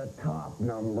over the top,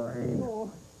 numbrain.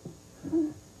 Oh.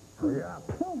 Hurry up.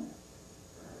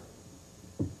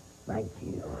 Thank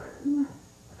you.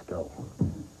 Let's go.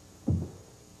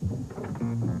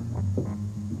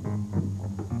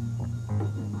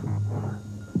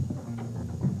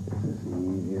 This is the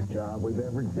easiest job we've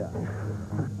ever done.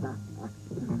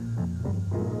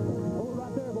 Hold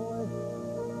right there, boys.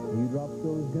 You drop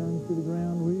those guns to the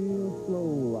ground real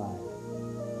slow-like.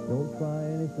 Don't try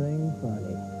anything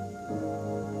funny.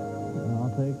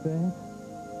 I'll take that.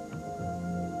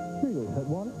 Here you go,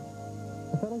 Cutwater.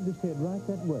 The fellow just head right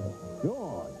that way. Go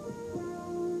on.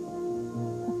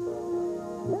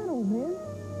 That old man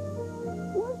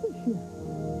was the sheriff.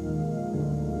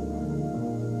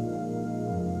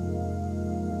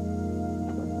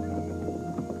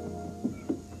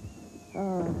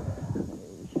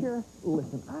 Sheriff,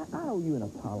 listen, I owe you an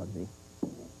apology.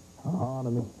 Oh, now,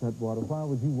 Mr. Cutwater, why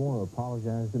would you want to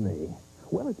apologize to me?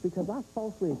 Well, it's because I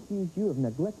falsely accused you of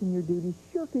neglecting your duties,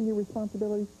 shirking your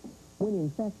responsibilities, when in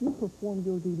fact you performed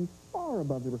your duties far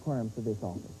above the requirements of this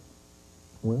office.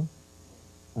 Well,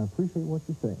 I appreciate what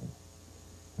you're saying.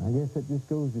 I guess that just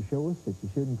goes to show us that you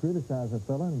shouldn't criticize a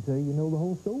fella until you know the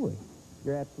whole story.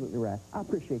 You're absolutely right. I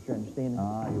appreciate your understanding.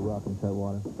 Ah, you're welcome,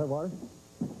 Cutwater. Cutwater?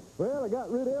 Well, I got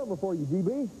rid of Elmer for you,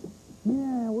 GB.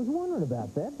 Yeah, I was wondering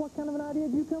about that. What kind of an idea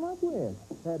did you come up with?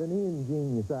 Had an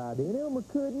ingenious idea, and Elmer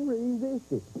couldn't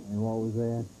resist it. And what was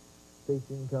that?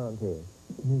 Fishing contest.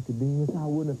 Nicodemus, I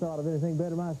wouldn't have thought of anything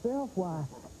better myself. Why,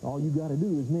 all you got to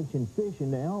do is mention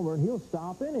fishing to Elmer, and he'll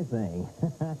stop anything.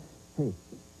 Hey,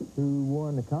 who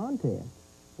won the contest?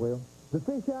 Well, the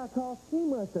fish I caught, he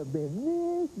must have been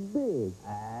this big.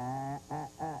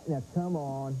 Now, come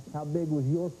on. How big was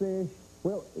your fish?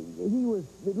 Well, he was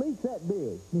at least that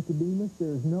big. Nicodemus,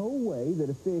 there's no way that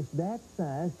a fish that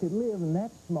size could live in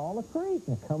that small a creek.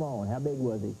 Now, come on. How big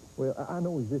was he? Well, I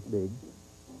know he's this big.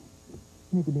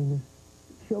 Nicodemus,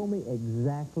 show me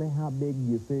exactly how big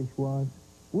your fish was.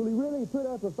 Will he really put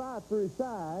up a fight for his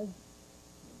size?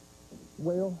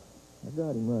 Well, I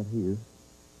got him right here.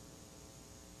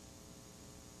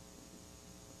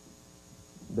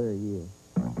 There he is.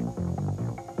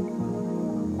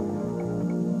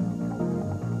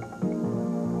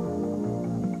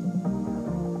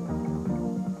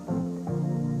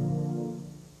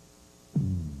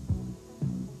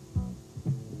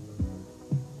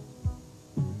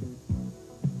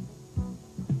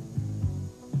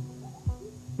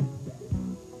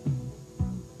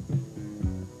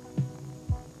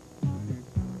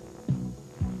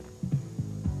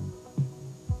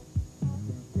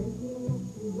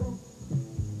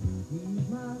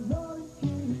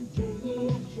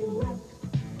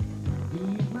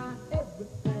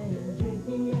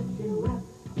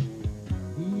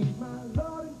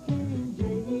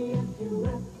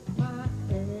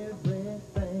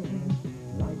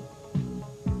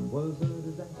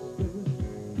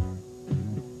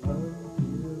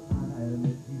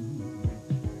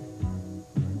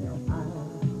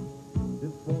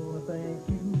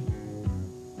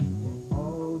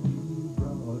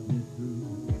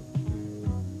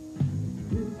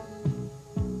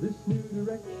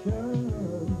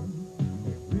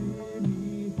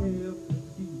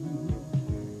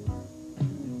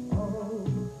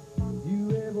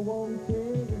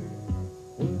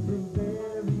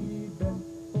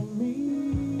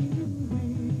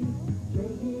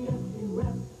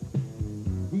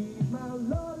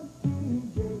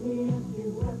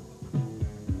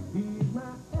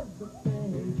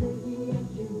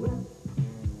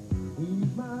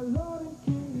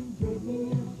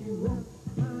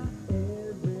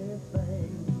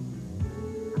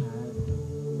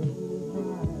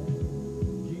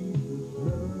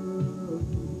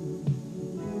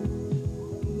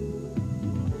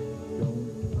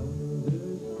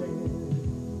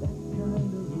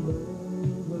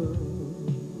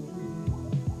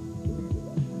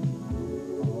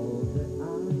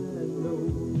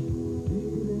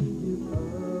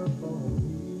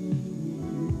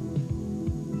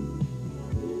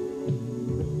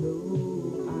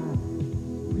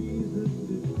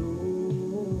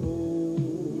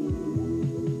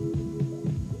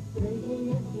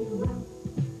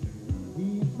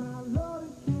 He's my Lord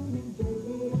and King,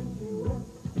 J-E-S-U-S.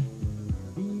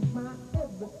 He's my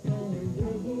everything,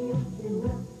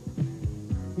 J-E-S-U-S.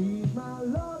 He's my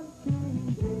Lord and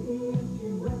King,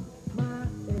 J-E-S-U-S. My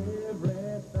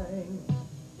everything,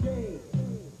 J-E-S-U-S.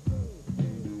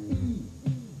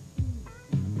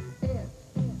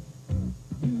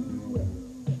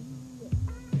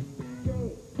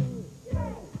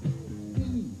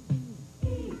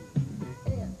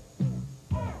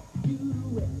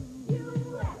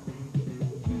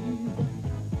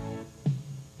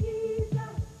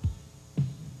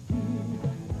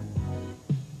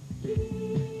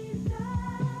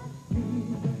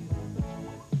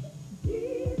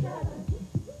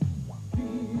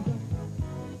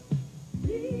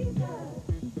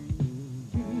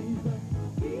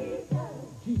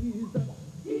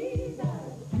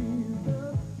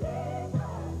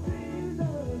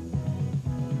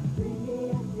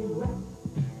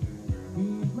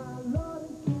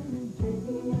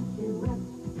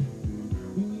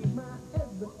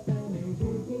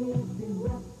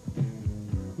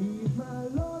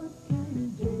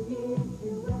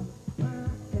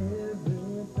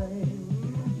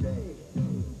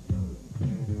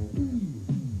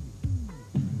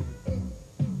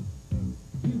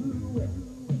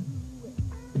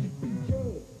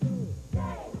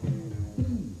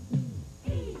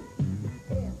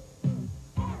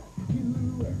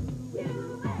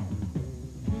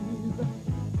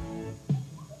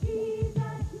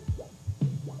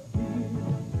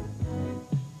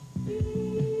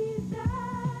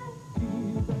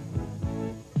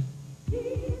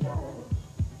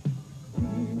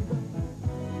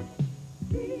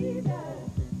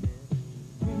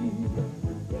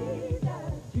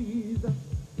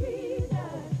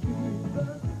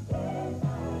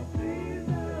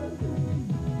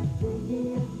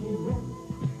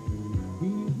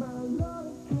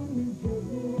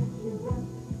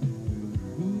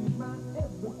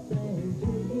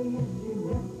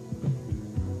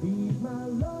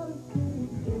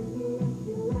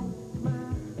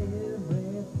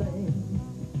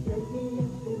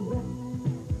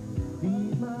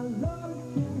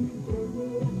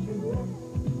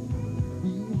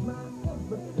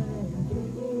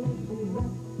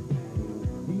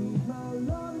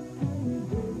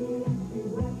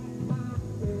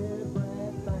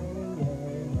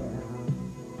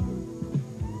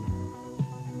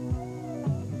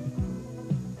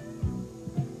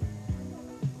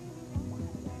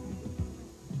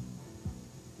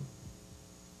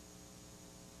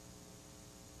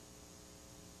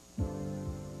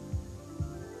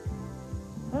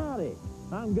 Howdy,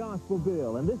 I'm Gospel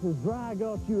Bill, and this is Dry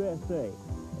Gulch, USA.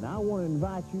 And I want to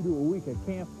invite you to a week of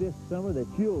camp this summer that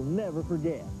you'll never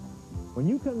forget. When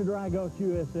you come to Dry Gulch,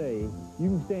 USA, you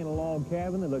can stay in a log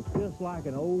cabin that looks just like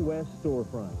an Old West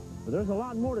storefront. But there's a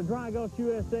lot more to Dry Gulch,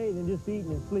 USA than just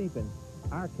eating and sleeping.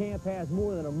 Our camp has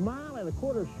more than 1.25 miles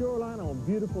shoreline on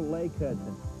beautiful Lake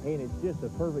Hudson. And it's just a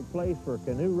perfect place for a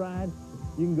canoe ride.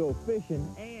 You can go fishing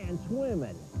and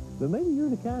swimming. But maybe you're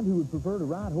the kind who would prefer to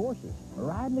ride horses or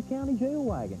ride in the county jail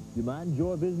wagon. You might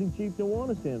enjoy visiting Chief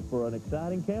Nuwanestan for an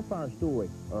exciting campfire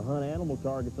story or hunt animal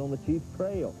targets on the Chief's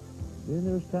Trail. Then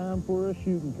there's time for a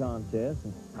shooting contest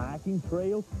and hiking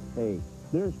trails. Hey,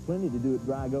 there's plenty to do at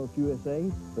Dry Gulch,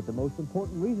 USA, but the most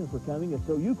important reason for coming is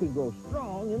so you can grow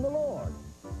strong in the Lord.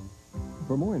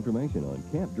 For more information on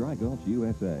Camp Dry Gulch,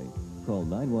 USA, call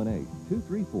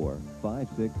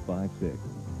 918-234-5656.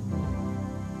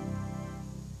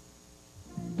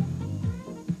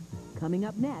 Coming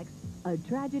up next, a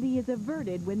tragedy is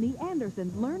averted when the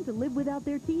Andersons learn to live without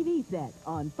their TV set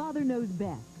on Father Knows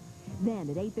Best. Then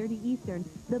at 8:30 Eastern,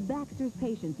 the Baxter's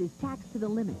patience is taxed to the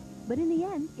limit. But in the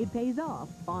end, it pays off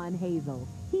on Hazel,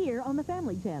 here on the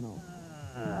Family Channel.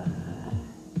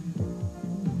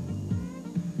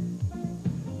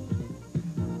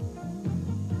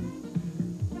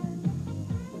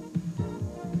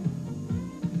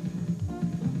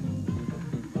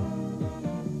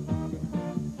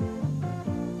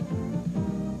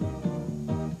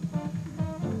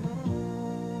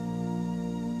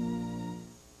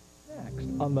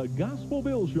 On the Gospel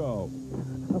Bill Show.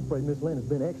 I'm afraid Miss Lynn has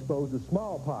been exposed to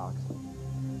smallpox.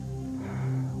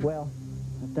 Well,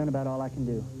 I've done about all I can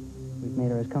do. We've made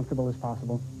her as comfortable as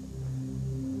possible.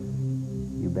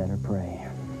 You better pray.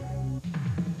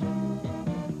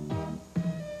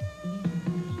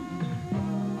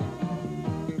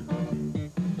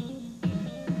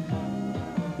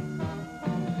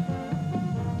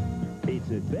 It's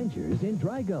Adventures in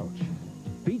Dry Gulch,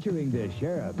 featuring the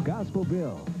Sheriff Gospel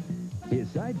Bill, his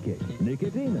sidekick,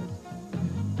 Nicodemus,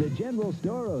 the general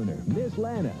store owner, Miss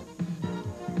Lana,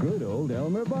 good old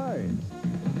Elmer Barnes,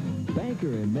 banker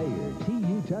and mayor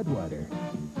T.U. Tutwater,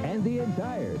 and the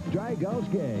entire Dry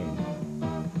Gulch gang.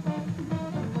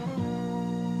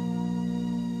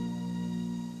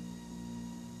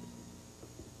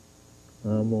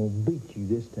 I'm going to beat you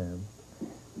this time.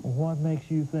 What makes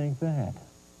you think that?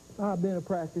 I've been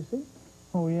practicing.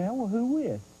 Oh, yeah? Well, who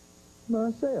with?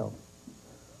 Myself.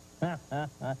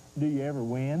 Do you ever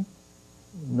win?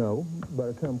 No, but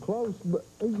I come close. But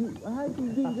how'd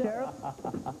you do that? Sheriff?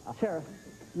 Sheriff,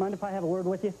 mind if I have a word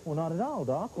with you? Well, not at all,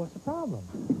 Doc. What's the problem?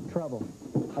 Trouble.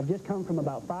 I've just come from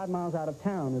about 5 miles out of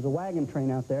town. There's a wagon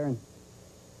train out there, and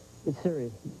it's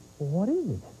serious. Well, what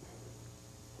is it?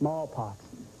 Smallpox.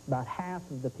 About half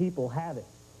of the people have it.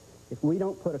 If we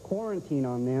don't put a quarantine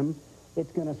on them,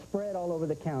 it's going to spread all over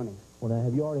the county. Well, now,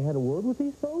 have you already had a word with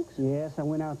these folks? Yes, I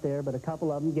went out there, but a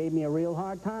couple of them gave me a real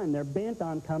hard time. They're bent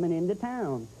on coming into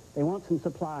town. They want some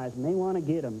supplies, and they want to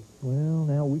get them. Well,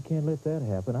 now, we can't let that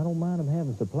happen. I don't mind them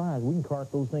having supplies. We can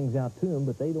cart those things out to them,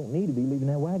 but they don't need to be leaving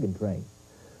that wagon train.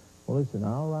 Well, listen,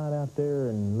 I'll ride out there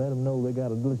and let them know they got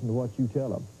to listen to what you tell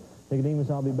them.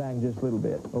 Nicodemus, I'll be back in just a little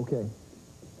bit. Okay.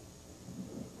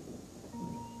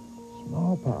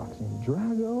 Smallpox in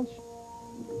Dry Gulch?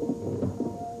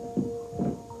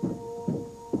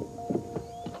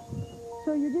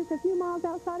 So you're just a few miles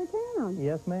outside of town?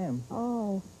 Yes, ma'am.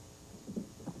 Oh.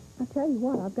 I tell you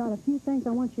what, I've got a few things I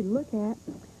want you to look at.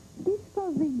 Do you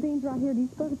suppose these beans right here, do you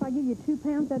suppose if I give you 2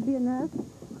 pounds, that'd be enough?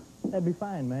 That'd be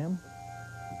fine, ma'am.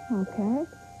 Okay.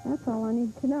 That's all I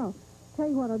need to know. Tell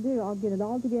you what I'll do. I'll get it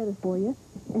all together for you,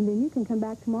 and then you can come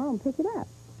back tomorrow and pick it up.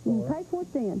 You can pay for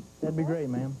it then. That'd be great,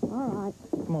 ma'am. All right.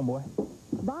 Come on, boy.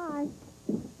 Bye.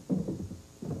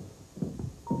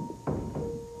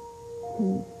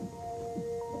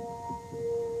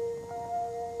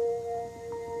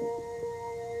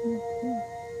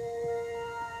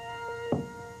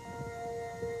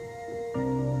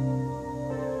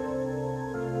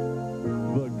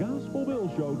 The Gospel Bill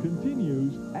Show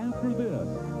continues after this.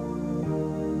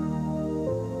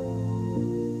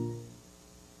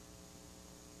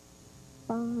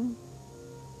 Five,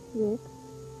 6,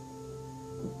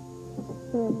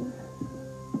 7,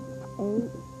 8.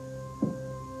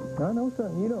 I know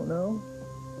something you don't know.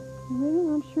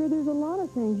 Well, I'm sure there's a lot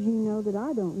of things you know that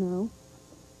I don't know.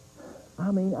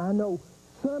 I mean, I know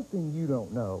something you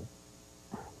don't know.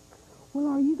 Well,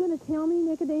 are you going to tell me,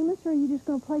 Nicodemus, or are you just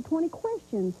going to play 20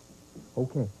 questions?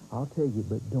 Okay, I'll tell you,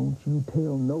 but don't you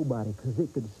tell nobody, because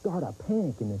it could start a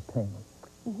panic in this town.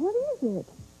 What is it?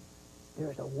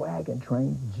 There's a wagon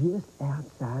train just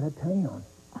outside of town.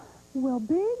 Well,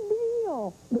 big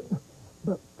deal.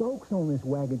 But folks on this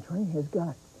wagon train has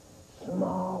got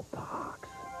smallpox.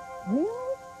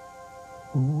 Really?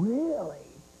 Really?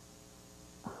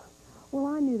 Well,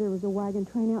 I knew there was a wagon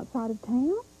train outside of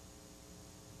town.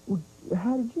 Well,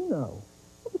 how did you know?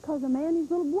 Well, because a man and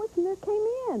his little boy from there came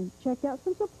in, checked out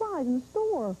some supplies in the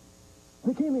store.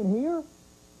 They came in here?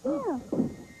 Yeah.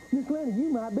 Miss Lana, you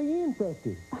might be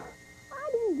infected.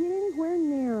 I didn't get anywhere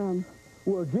near them.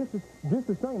 Well, just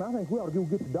the same, I think we ought to go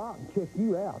get the doc and check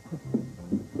you out.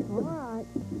 All right.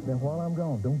 Now, while I'm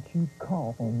gone, don't you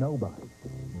cough on nobody.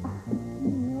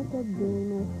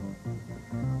 Nicodemus.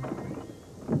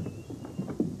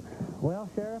 Well,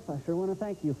 Sheriff, I sure want to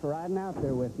thank you for riding out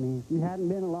there with me. If you hadn't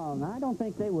been along, I don't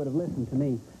think they would have listened to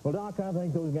me. Well, Doc, I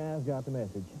think those guys got the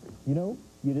message. You know,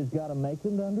 you just got to make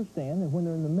them to understand that when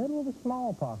they're in the middle of a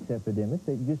smallpox epidemic,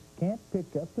 they just can't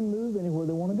pick up and move anywhere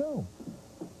they want to go.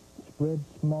 Spread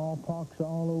smallpox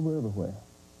all over everywhere.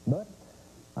 But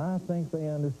I think they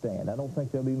understand. I don't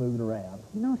think they'll be moving around.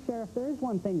 You know, Sheriff, there is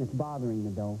one thing that's bothering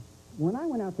me, though. When I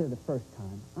went out there the first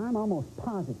time, I'm almost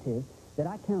positive that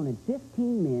I counted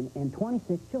 15 men and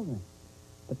 26 children.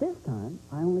 But this time,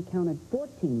 I only counted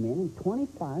 14 men and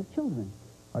 25 children.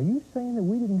 Are you saying that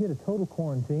we didn't get a total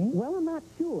quarantine? Well, I'm not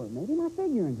sure. Maybe my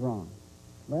figuring's wrong.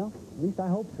 Well, at least I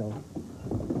hope so.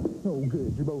 Oh,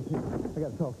 good. You're both here. I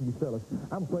got to talk to you fellas.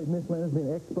 I'm afraid Miss Lana's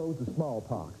been exposed to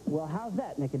smallpox. Well, how's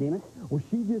that, Nicodemus? Well,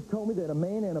 she just told me that a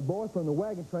man and a boy from the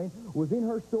wagon train was in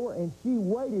her store, and she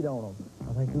waited on them.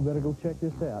 I think we better go check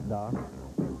this out, Doc.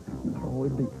 Oh,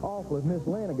 it'd be awful if Miss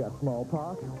Lana got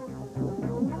smallpox.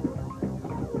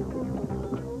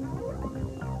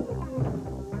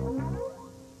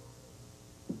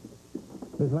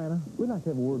 Miss Lana, we'd like to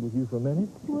have a word with you for a minute.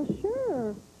 Well,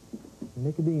 sure.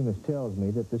 Nicodemus tells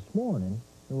me that this morning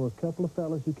there were a couple of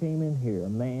fellas who came in here, a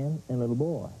man and a little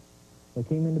boy. They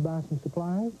came in to buy some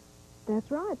supplies? That's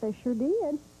right. They sure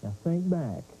did. Now think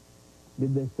back.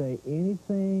 Did they say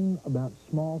anything about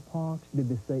smallpox? Did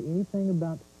they say anything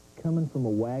about coming from a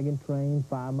wagon train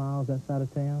 5 miles outside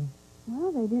of town?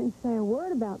 Well, they didn't say a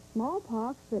word about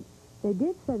smallpox, but they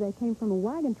did say they came from a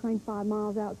wagon train 5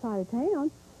 miles outside of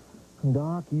town.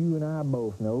 Doc, you and I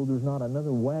both know there's not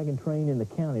another wagon train in the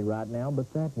county right now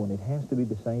but that one. It has to be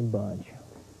the same bunch.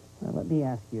 Now, let me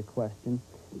ask you a question.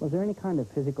 Was there any kind of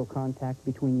physical contact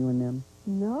between you and them?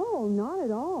 No, not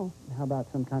at all. How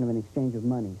about some kind of an exchange of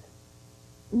monies?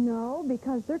 No,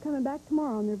 because they're coming back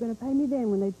tomorrow, and they're going to pay me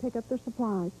then when they pick up their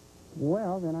supplies.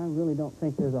 Well, then I really don't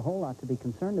think there's a whole lot to be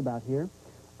concerned about here.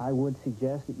 I would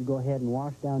suggest that you go ahead and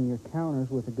wash down your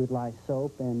counters with a good lye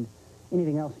soap and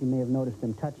anything else you may have noticed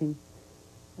them touching.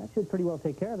 That should pretty well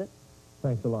take care of it.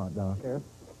 Thanks a lot, Doc. Sheriff?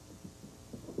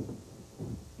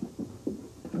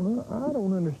 Well, I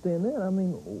don't understand that. I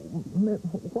mean,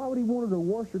 why would he want her to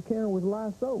wash her counter with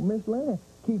lye soap? Miss Lana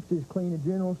keeps as clean a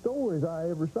general store as I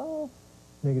ever saw.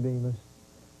 Nicodemus,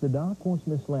 the doc wants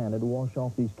Miss Lana to wash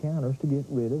off these counters to get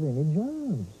rid of any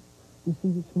germs. You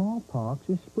see, the smallpox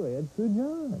is spread through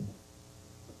germs.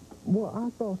 Well,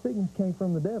 I thought sickness came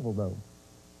from the devil, though.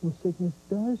 Well, sickness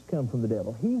does come from the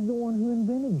devil. He's the one who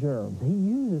invented germs. He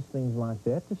uses things like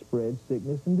that to spread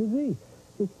sickness and disease.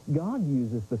 See, God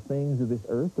uses the things of this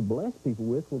earth to bless people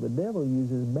with, while the devil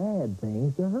uses bad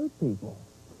things to hurt people.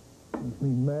 Makes me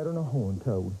madder than a horn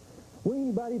toad. Well,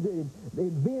 anybody that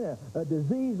invent a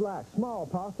disease like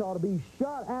smallpox ought to be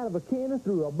shot out of a cannon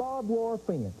through a barbed wire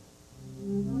fence.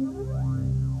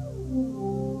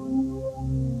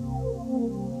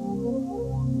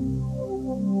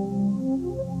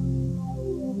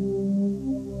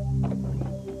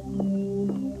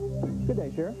 Good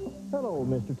day, Sheriff. Hello,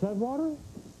 Mr. Tudwater.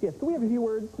 Yes, can we have a few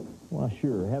words? Why,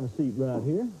 sure. Have a seat right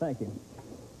here. Thank you.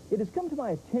 It has come to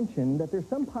my attention that there's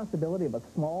some possibility of a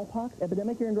smallpox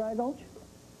epidemic here in Dry Gulch.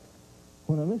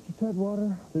 Well, now, Mr.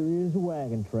 Tudwater, there is a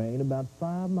wagon train about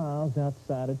 5 miles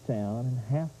outside of town, and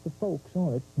half the folks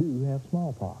on it do have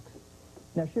smallpox.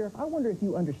 Now, Sheriff, I wonder if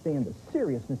you understand the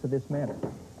seriousness of this matter.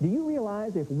 Do you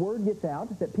realize if word gets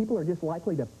out that people are just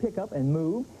likely to pick up and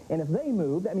move, and if they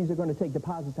move, that means they're going to take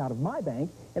deposits out of my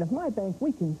bank, and if my bank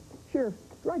weakens, Sheriff,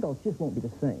 Dry Gulch just won't be the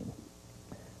same.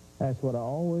 That's what I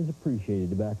always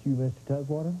appreciated about you, Mr.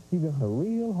 Tudwater. You've got a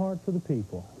real heart for the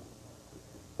people.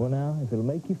 Well, now, if it'll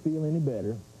make you feel any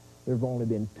better, there have only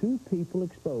been 2 people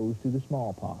exposed to the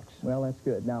smallpox. Well, that's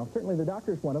good. Now, certainly the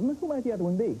doctor's one of them. Who might the other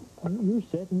one be? You're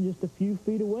sitting just a few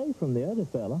feet away from the other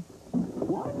fella.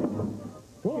 What?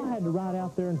 Well, I had to ride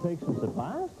out there and take some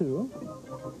supplies to him.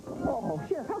 Oh,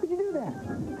 Sheriff, how could you do that?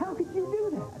 How could you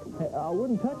do that? Hey, I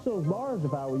wouldn't touch those bars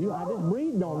if I were you. I just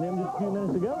breathed on them just a few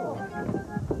minutes ago.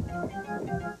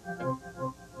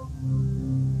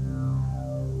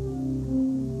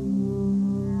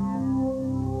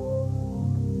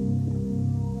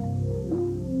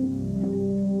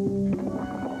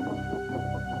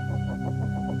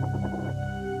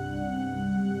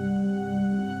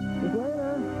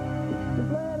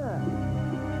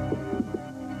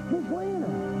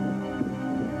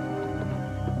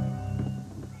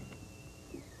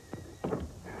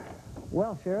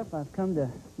 Well, Sheriff, I've come to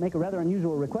make a rather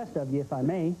unusual request of you, if I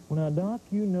may. Well, now, Doc,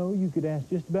 you know you could ask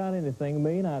just about anything of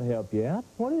me, and I'd help you out.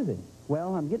 What is it?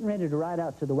 Well, I'm getting ready to ride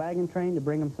out to the wagon train to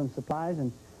bring them some supplies,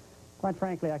 and quite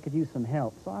frankly, I could use some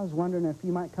help. So I was wondering if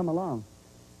you might come along.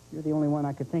 You're the only one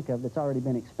I could think of that's already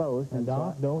been exposed. And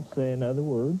Doc, don't say another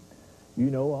word. You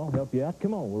know I'll help you out.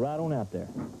 Come on, we're right on out there.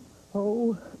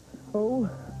 Oh,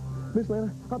 Miss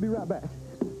Lana, I'll be right back.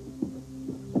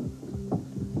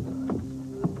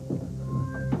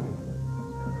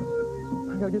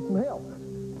 I gotta get some help.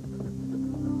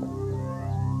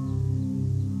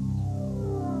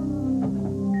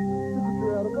 Doctor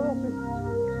out of office.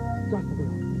 Gospel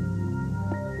Bill.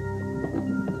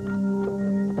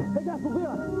 Hey, Gospel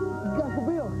Bill. Gospel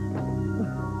Bill.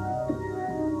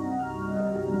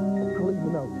 I'll leave him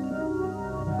a note.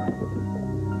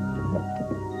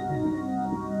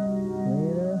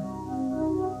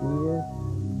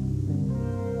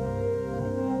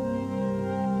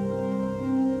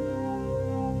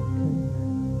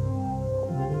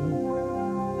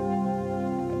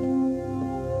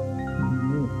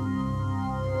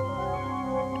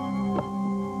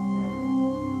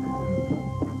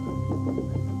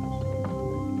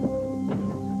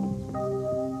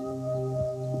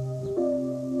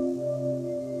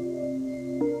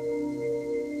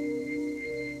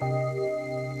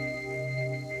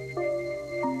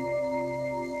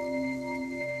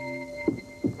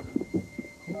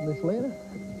 Miss Lana,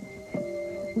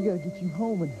 we gotta get you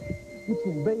home and get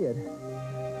you in bed.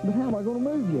 But how am I gonna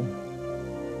move you?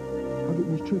 I'll get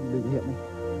Miss Trudy to help me.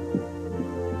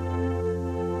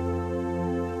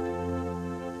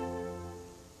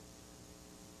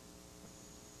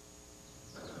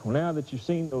 Well, now that you've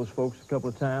seen those folks a couple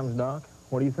of times, Doc,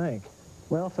 what do you think?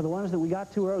 Well, for the ones that we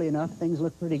got to early enough, things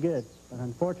look pretty good. But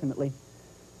unfortunately,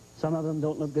 some of them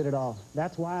don't look good at all.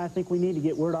 That's why I think we need to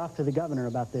get word off to the governor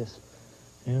about this.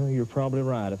 You know, you're probably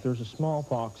right. If there's a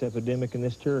smallpox epidemic in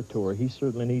this territory, he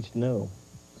certainly needs to know.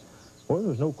 Well,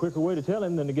 there's no quicker way to tell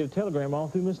him than to get a telegram all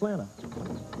through Miss Lana.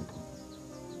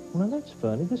 Well, now that's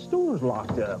funny. The store's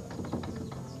locked up.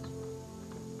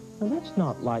 Now, that's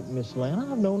not like Miss Lana.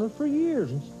 I've known her for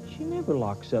years, and she never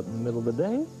locks up in the middle of the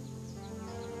day.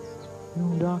 You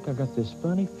know, Doc, I got this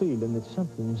funny feeling that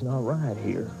something's not right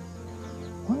here.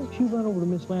 Why don't you run over to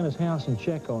Miss Lana's house and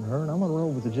check on her, and I'm going to run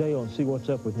over to the jail and see what's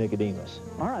up with Nicodemus.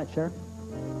 All right, Sheriff.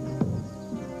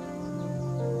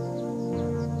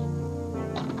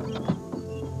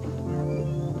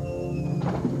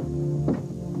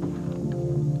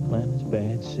 Lana's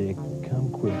bad, sick.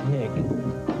 Come quick, Nick.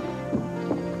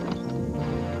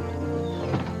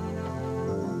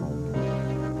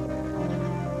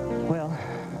 Well,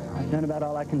 I've done about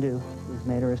all I can do. We've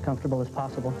made her as comfortable as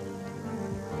possible.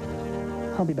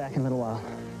 I'll be back in a little while.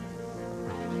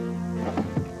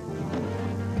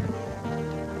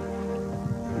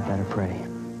 You better pray.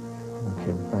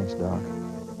 Okay, thanks, Doc.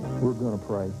 We're going to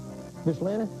pray. Miss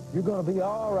Lana, you're going to be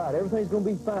all right. Everything's going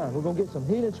to be fine. We're going to get some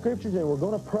healing scriptures, and we're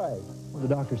going to pray. What did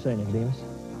the doctor say, Nicodemus?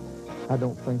 I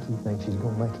don't think he thinks she's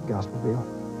going to make it, Gospel Bill.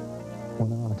 Well,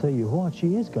 now, I'll tell you what,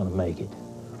 she is going to make it.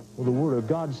 Well, the Word of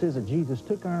God says that Jesus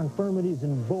took our infirmities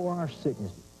and bore our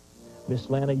sicknesses. Miss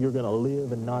Lana, you're going to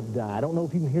live and not die. I don't know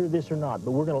if you can hear this or not,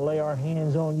 but we're going to lay our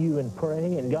hands on you and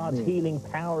pray, and God's healing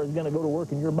power is going to go to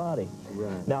work in your body.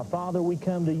 Right. Now, Father, we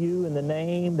come to you in the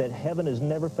name that heaven has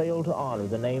never failed to honor,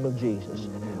 the name of Jesus.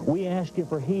 We ask you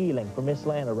for healing for Miss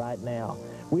Lana right now.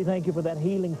 We thank you for that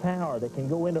healing power that can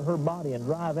go into her body and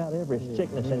drive out every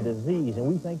sickness and disease. And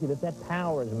we thank you that that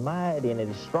power is mighty and it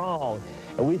is strong.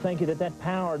 And we thank you that that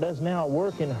power does now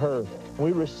work in her.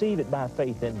 We receive it by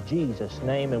faith in Jesus'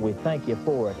 name, and we thank you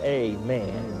for it. Amen.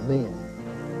 Amen.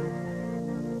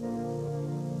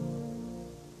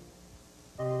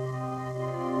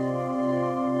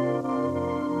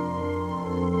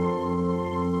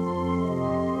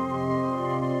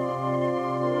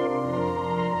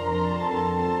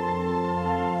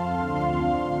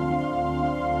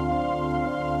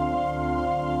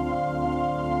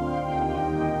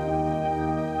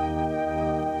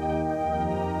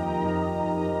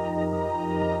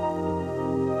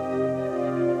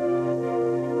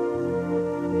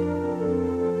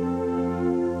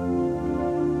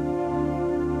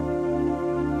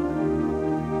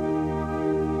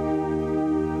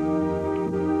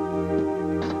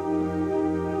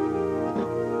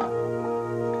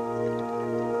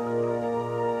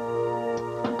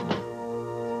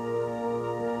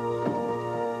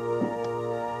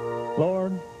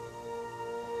 Lord,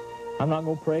 I'm not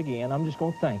going to pray again. I'm just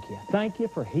going to thank you. Thank you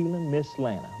for healing Miss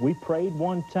Lana. We prayed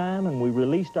one time, and we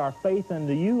released our faith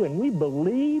unto you, and we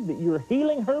believe that you're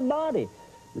healing her body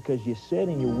because you said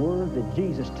in your word that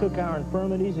Jesus took our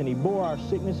infirmities and he bore our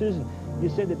sicknesses, and you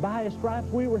said that by his stripes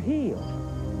we were healed.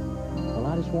 Well,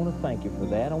 I just want to thank you for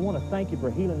that. I want to thank you for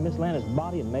healing Miss Lana's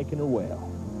body and making her well.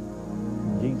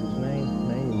 In Jesus' name,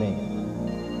 amen.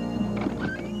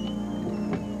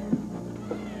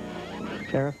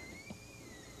 Sheriff?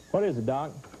 What is it,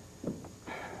 Doc?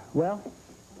 Well,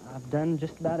 I've done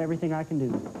just about everything I can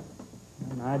do.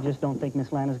 And I just don't think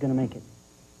Miss Lana's going to make it.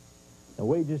 Now,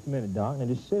 wait just a minute, Doc. Now,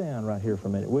 just sit down right here for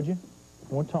a minute, would you?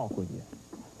 I want to talk with you.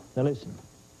 Now, listen.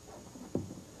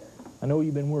 I know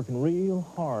you've been working real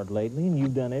hard lately, and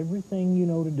you've done everything you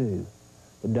know to do.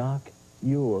 But, Doc,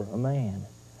 you're a man.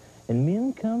 And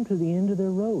men come to the end of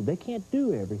their road. They can't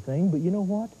do everything, but you know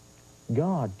what?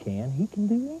 God can. He can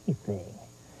do anything.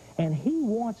 And he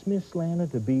wants Miss Lana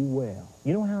to be well.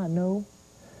 You know how I know?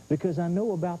 Because I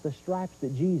know about the stripes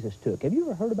that Jesus took. Have you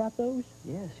ever heard about those?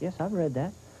 Yes, I've read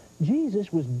that.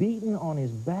 Jesus was beaten on his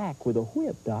back with a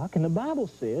whip, Doc, and the Bible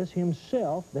says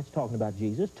himself, that's talking about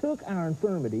Jesus, took our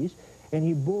infirmities and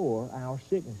he bore our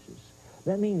sicknesses.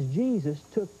 That means Jesus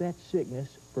took that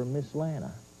sickness for Miss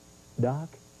Lana. Doc,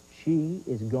 she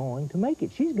is going to make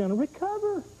it. She's going to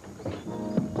recover.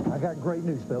 I got great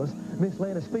news, fellas. Miss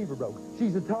Lana's fever broke.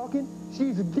 She's a-talking.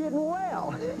 She's a-getting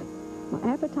well.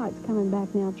 My appetite's coming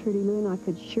back now, Trudy Lou, and I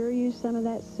could sure use some of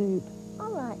that soup.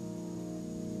 All right.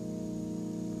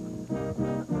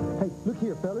 Hey, look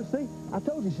here, fellas. See? I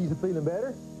told you she's a-feeling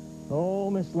better. Oh,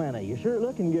 Miss Lana, you're sure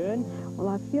looking good. Well,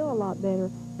 I feel a lot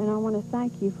better, and I want to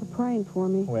thank you for praying for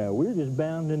me. Well, we're just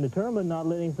bound and determined not to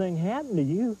let anything happen to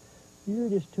you. You're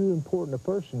just too important a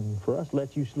person for us to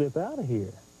let you slip out of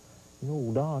here.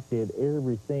 Old Doc did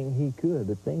everything he could,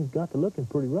 but things got to looking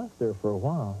pretty rough there for a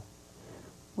while.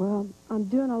 Well, I'm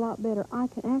doing a lot better. I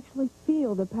can actually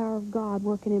feel the power of God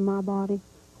working in my body.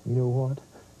 You know what?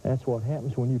 That's what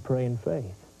happens when you pray in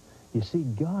faith. You see,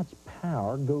 God's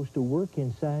power goes to work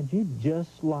inside you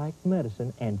just like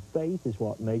medicine, and faith is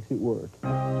what makes it work.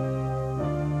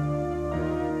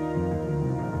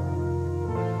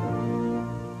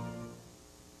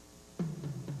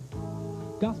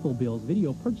 Gospel Bill's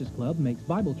Video Purchase Club makes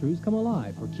Bible truths come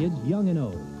alive for kids young and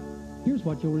old. Here's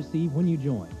what you'll receive when you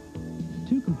join.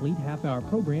 2 complete half-hour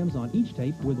programs on each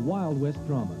tape with Wild West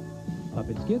drama,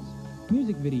 puppet skits,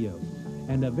 music videos,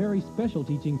 and a very special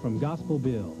teaching from Gospel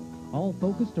Bill, all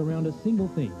focused around a single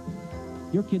theme.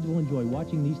 Your kids will enjoy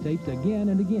watching these tapes again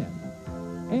and again.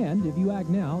 And if you act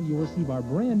now, you'll receive our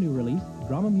brand new release,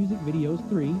 Drama Music Videos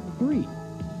 3 free.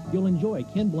 You'll enjoy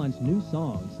Ken Blunt's new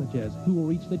songs, such as Who Will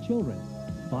Reach the Children,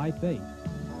 By Faith,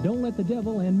 Don't Let the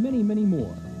Devil, and many, many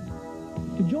more.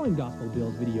 To join Gospel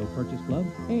Bill's Video Purchase Club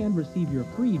and receive your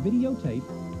free videotape,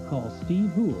 call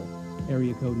Steve Hoole,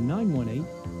 area code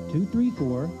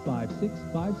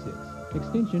 918-234-5656,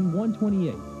 extension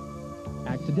 128.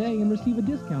 Act today and receive a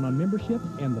discount on membership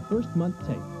and the first month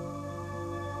tape.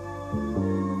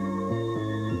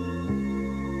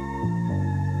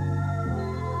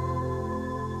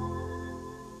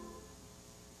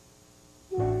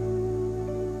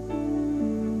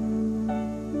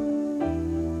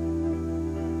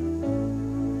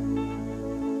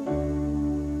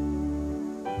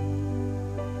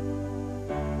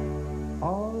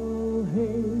 All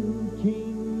hail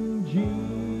King Jesus.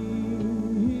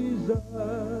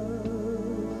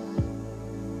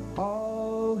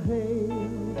 All hail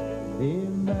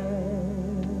Emmanuel.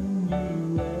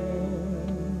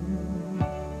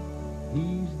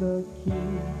 He's the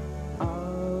King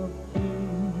of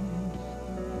kings,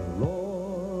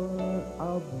 Lord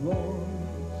of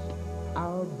lords,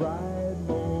 our bright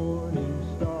morning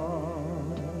star.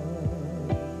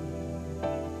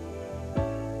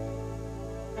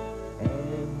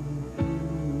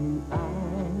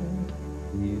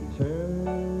 Eternity,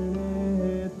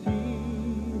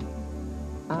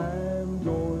 I'm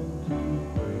going to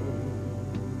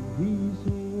praise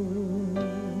Him,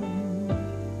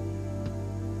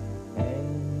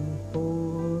 and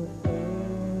forevermore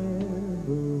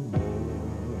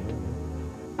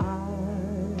I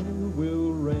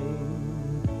will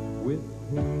reign with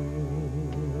Him.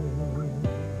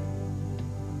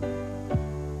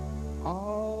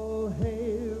 All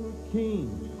hail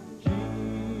King Jesus.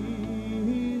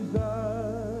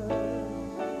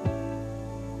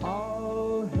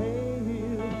 All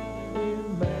hail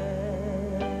Emmanuel.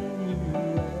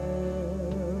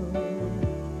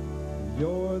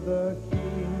 You're the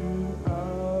King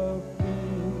of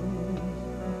kings,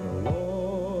 the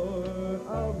Lord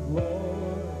of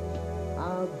lords,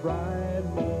 our bright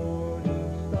morning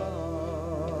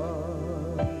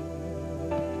star.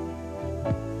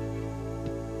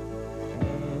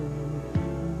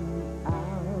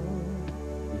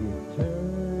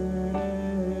 Eternity,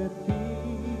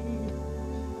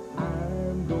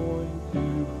 I'm going to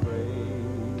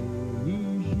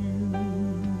praise you,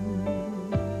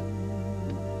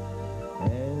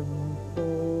 and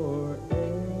forevermore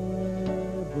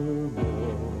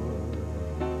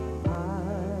I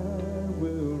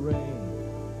will reign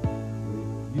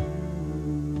with you.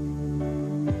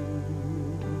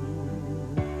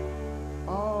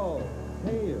 All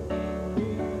hail King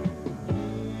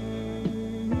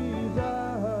Jesus.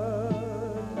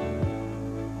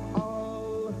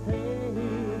 All hail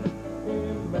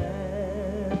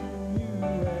Emmanuel.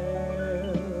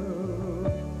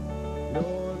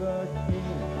 You're the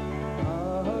King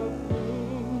of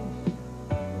kings,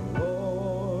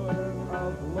 Lord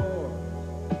of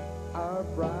lords, our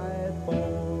bright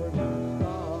morning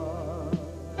star.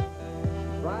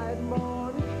 Bright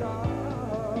morning star.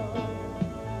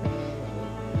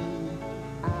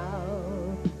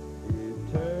 Out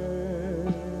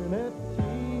eternity,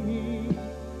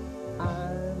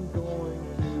 I'm going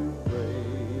to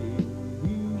praise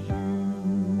you,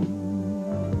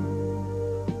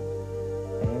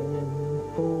 and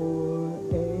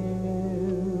forevermore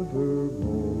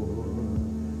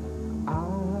I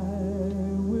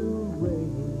will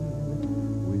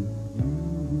reign with you.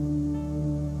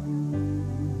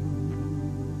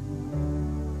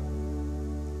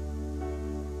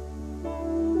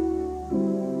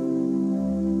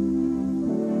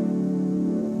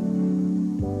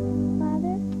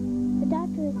 Father, the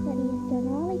doctor has said he has done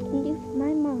all he can do for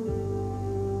my mom.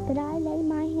 But I lay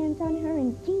my hands on her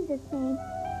in Jesus' name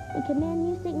and command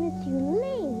you sickness to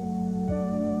leave.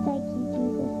 Thank you,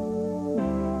 Jesus.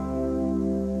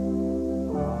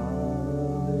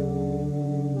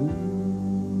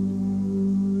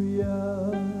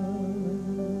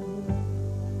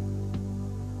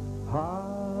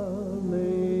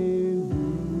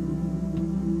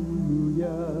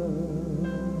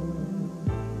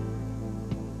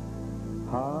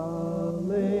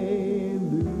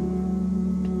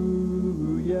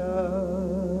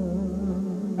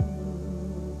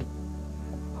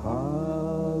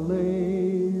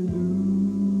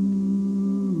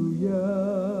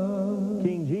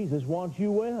 wants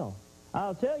you well.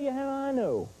 I'll tell you how I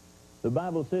know. The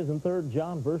Bible says in 3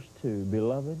 John verse 2,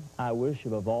 Beloved, I wish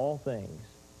above all things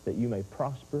that you may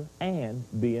prosper and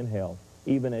be in health,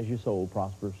 even as your soul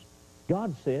prospers.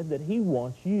 God said that he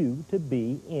wants you to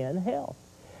be in health.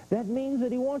 That means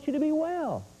that he wants you to be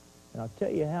well. And I'll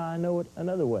tell you how I know it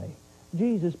another way.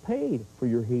 Jesus paid for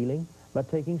your healing by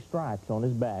taking stripes on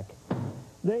his back.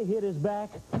 They hit his back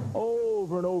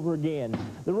over and over again.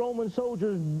 The Roman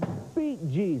soldiers beat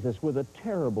Jesus with a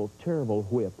terrible, terrible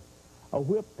whip. A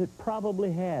whip that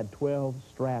probably had 12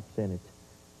 straps in it.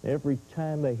 Every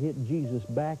time they hit Jesus'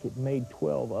 back, it made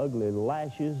 12 ugly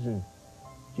lashes, and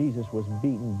Jesus was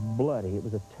beaten bloody. It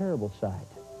was a terrible sight.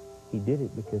 He did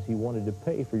it because he wanted to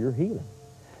pay for your healing.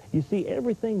 You see,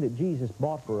 everything that Jesus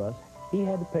bought for us, he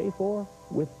had to pay for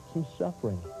with some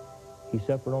suffering. He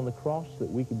suffered on the cross so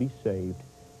that we could be saved.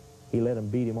 He let them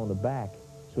beat him on the back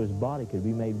so his body could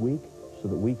be made weak so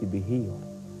that we could be healed.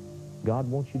 God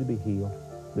wants you to be healed.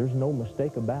 There's no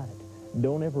mistake about it.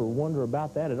 Don't ever wonder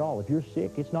about that at all. If you're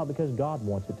sick, it's not because God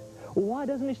wants it. Well, why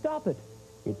doesn't he stop it?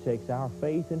 It takes our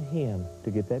faith in him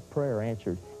to get that prayer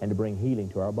answered and to bring healing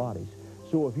to our bodies.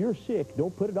 So if you're sick,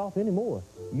 don't put it off anymore.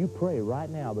 You pray right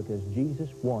now because Jesus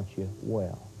wants you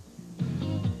well.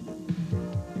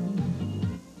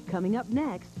 Coming up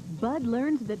next, Bud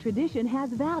learns that tradition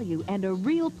has value and a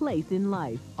real place in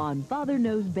life on Father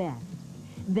Knows Best.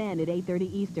 Then at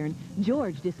 8:30 Eastern,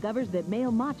 George discovers that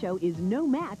male macho is no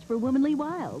match for womanly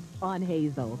wiles on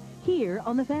Hazel, here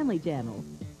on the Family Channel.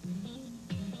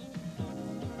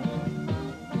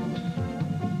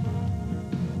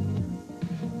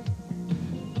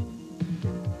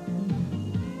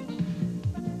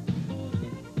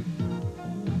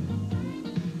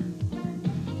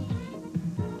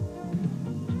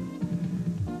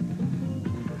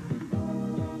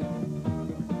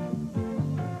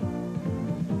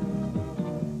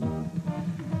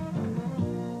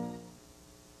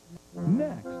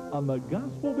 Next on the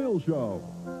Gospel Bill Show.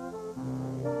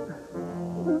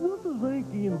 This is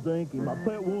Inky and Dinky, my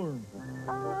pet worm.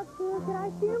 Can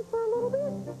I see him for a little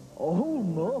bit? Oh,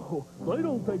 no. They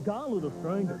don't take kindly to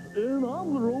strangers, and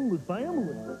I'm their only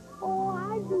family. Oh,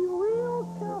 I'd be real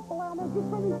careful, Elmer. Just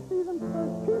let me see them for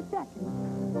 2 seconds.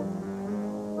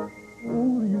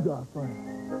 What do you got, Frank?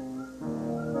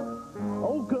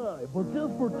 Okay, but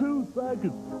just for 2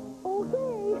 seconds.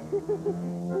 Okay.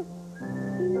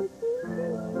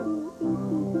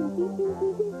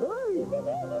 Hey!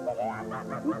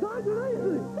 It's time to raise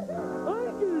it!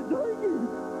 Dinky!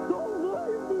 Don't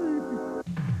leave me!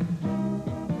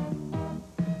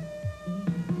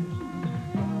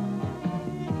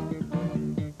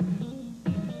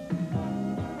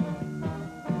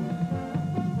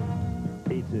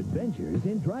 It's Adventures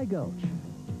in Dry Gulch,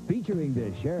 featuring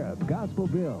the Sheriff Gospel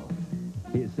Bill,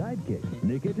 his sidekick,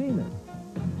 Nicodemus,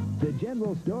 the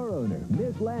general store owner,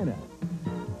 Miss Lana,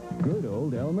 good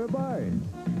old Elmer Barnes,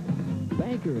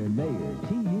 banker and mayor,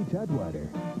 T.U. Tutwater,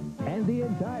 and the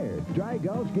entire Dry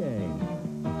Gulch gang.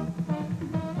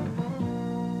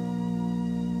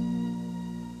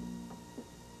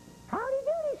 Howdy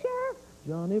doody, Sheriff.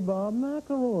 Johnny Bob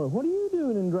McElroy, what are you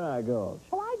doing in Dry Gulch?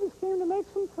 Oh, I just came to make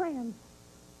some friends.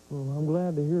 Well, I'm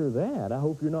glad to hear that. I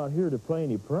hope you're not here to play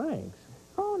any pranks.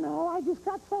 Oh, no, I just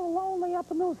got so lonely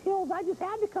up in those hills, I just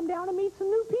had to come down and meet some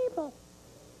new people.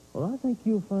 Well, I think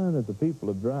you'll find that the people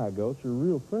of Dry Gulch are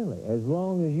real friendly, as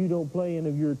long as you don't play any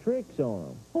of your tricks on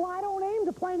them. Well, I don't aim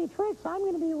to play any tricks. I'm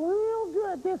going to be real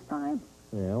good this time.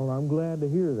 Yeah, well, I'm glad to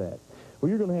hear that. Well,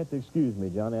 you're going to have to excuse me,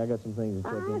 Johnny. I got some things to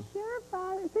check in. Sheriff,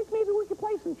 I think maybe we could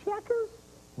play some checkers.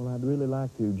 Well, I'd really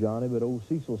like to, Johnny, but old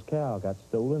Cecil's cow got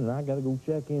stolen, and I got to go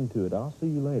check into it. I'll see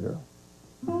you later.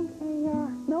 Okay,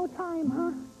 no time,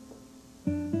 huh?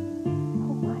 Oh,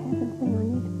 my heavens, thing, I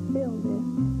need to build this.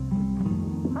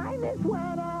 Hi, Miss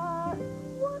Lana.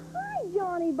 Well, hi,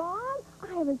 Johnny Bob. I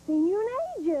haven't seen you in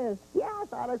ages. Yeah, I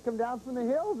thought I'd come down from the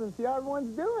hills and see how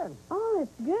everyone's doing. Oh,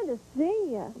 it's good to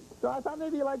see you. So I thought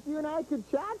maybe like you and I could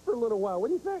chat for a little while. What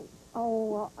do you think?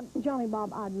 Oh, Johnny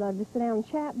Bob, I'd love to sit down and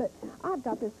chat, but I've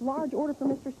got this large order for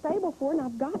Mr. Stableford, and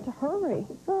I've got to hurry.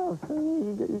 Oh, so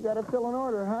you got to fill an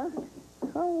order, huh?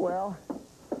 Oh, well.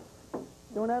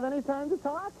 Don't have any time to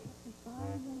talk?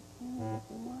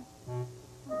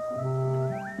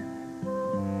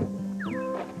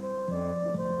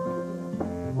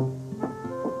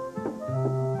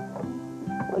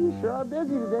 Well, you sure are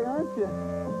busy today, aren't you?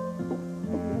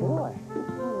 Boy.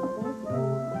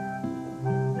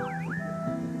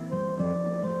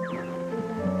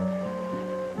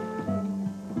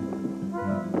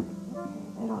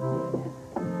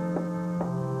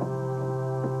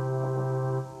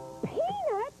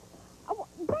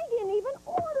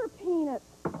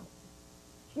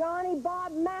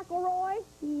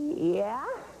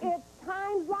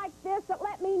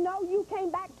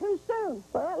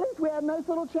 nice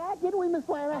little chat, didn't we, Miss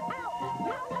Lana? Out!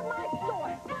 Out of my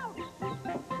store! Out!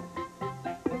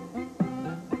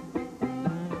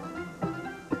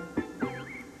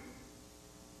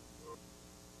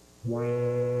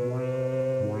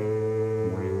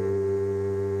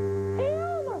 Hey,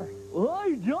 Elmer!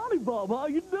 Hey, Johnny Bob, how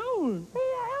you doing? Hey,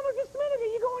 Elmer, just a minute. Are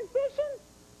you going fishing?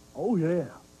 Oh, yeah.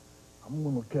 I'm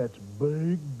gonna catch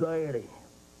Big Daddy.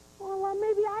 Well,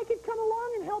 maybe I could come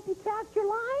along and help you cast your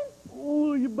line?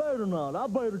 Oh, you better not. I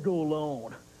better go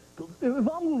alone. 'Cause if I'm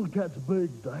gonna catch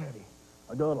Big Daddy,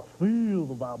 I gotta feel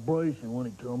the vibration when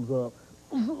he comes up.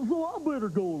 So I better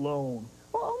go alone.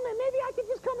 Well, maybe I could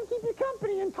just come and keep you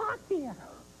company and talk to you.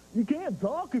 You can't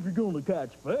talk if you're gonna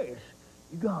catch fish.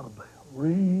 You gotta be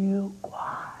real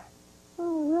quiet.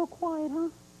 Oh, real quiet, huh?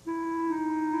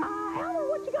 Elmer,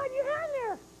 what you got in your hand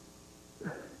there?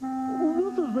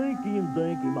 This is Inky and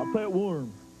Dinky, my pet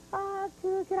worms.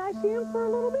 Could I see him for a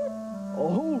little bit?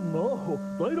 Oh, no.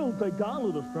 They don't take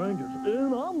kindly to strangers,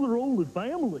 and I'm their only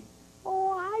family.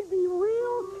 Oh, I'd be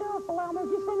real careful, Elmer.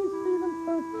 Just let me see them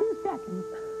for 2 seconds.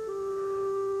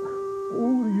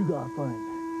 What do you got, Frank?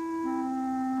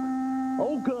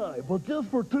 Okay, but just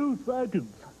for 2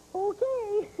 seconds.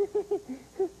 Okay. Hey!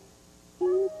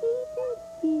 Take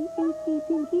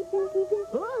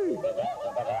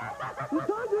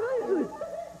it easy!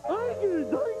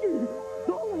 Dinky!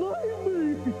 Don't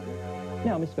leave me!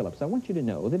 Now, Miss Phillips, I want you to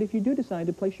know that if you do decide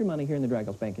to place your money here in the Dry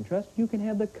Gulch Bank and Trust, you can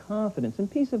have the confidence and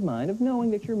peace of mind of knowing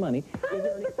that your money Hi,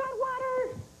 Mr.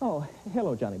 Cutwater! Oh,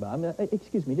 hello, Johnny Bob.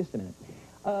 Excuse me just a minute.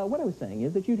 What I was saying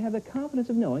is that you'd have the confidence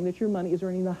of knowing that your money is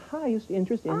earning the highest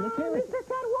interest in the carrot. Mr.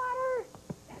 Cutwater!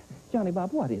 Johnny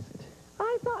Bob, what is it?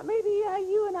 I thought maybe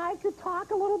you and I could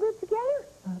talk a little bit together.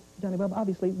 Johnny Bob,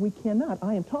 obviously we cannot.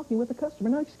 I am talking with the customer.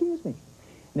 Now, excuse me.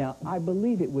 Now, I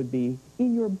believe it would be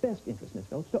in your best interest, Miss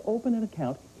Phillips, to open an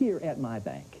account here at my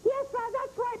bank. Yes,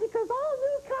 that's right, because all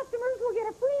new customers will get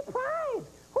a free prize.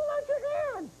 Hold out your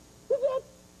hand. You get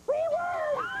free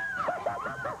words.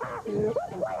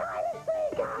 Let's play hide and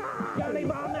seek. Johnny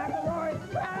Bob McElroy!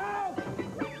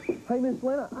 Hey, Miss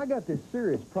Lena, I got this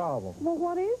serious problem. Well,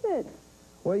 what is it?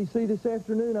 Well, you see, this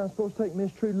afternoon I'm supposed to take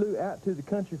Miss Trudy Lou out to the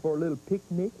country for a little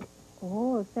picnic.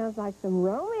 Oh, it sounds like some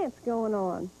romance going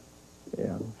on.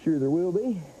 Yeah, I'm sure there will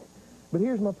be. But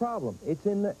here's my problem. It's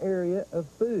in the area of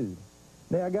food.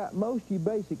 Now, I got most of your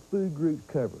basic food groups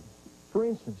covered. For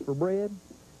instance, for bread,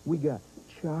 we got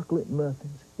chocolate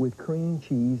muffins with cream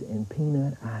cheese and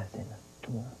peanut icing.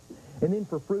 And then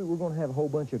for fruit, we're going to have a whole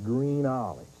bunch of green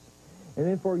olives. And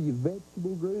then for your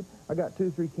vegetable group, I got 2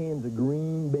 or 3 cans of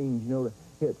green beans, to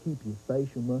help keep your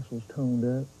facial muscles toned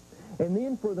up. And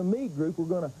then for the meat group, we're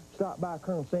going to stop by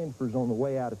Colonel Sandifer's on the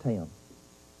way out of town.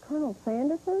 Colonel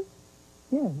Sandifer?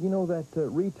 Yeah, you know that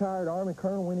retired Army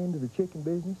colonel went into the chicken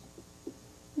business?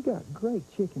 He got great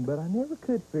chicken, but I never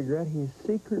could figure out his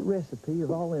secret recipe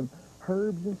of all them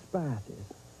herbs and spices.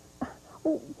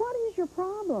 Well, what is your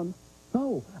problem?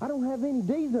 Oh, I don't have any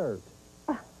desserts.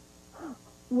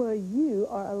 Well, you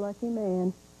are a lucky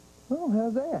man. Oh,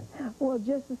 how's that? Well,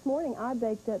 just this morning I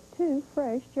baked up 2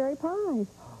 fresh cherry pies.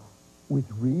 With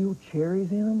real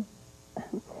cherries in them?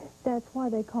 That's why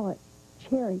they call it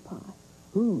cherry pie.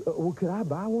 Ooh, well, could I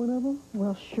buy one of them?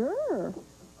 Well, sure.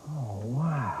 Oh,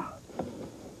 wow.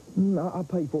 I'll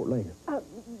pay for it later.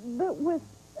 But with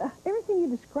everything you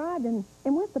described and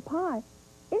with the pie,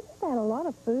 isn't that a lot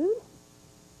of food?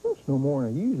 It's no more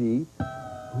than I usually eat.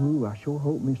 Ooh, I sure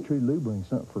hope Miss Trudy Lou brings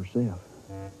something for herself.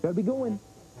 Gotta be going.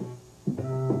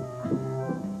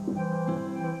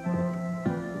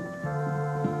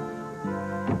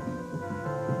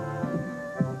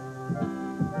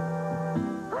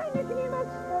 Hi, Nicodemus.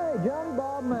 Hey, Johnny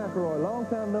Bob McElroy. Long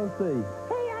time no see.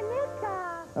 Hey,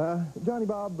 Nick. Johnny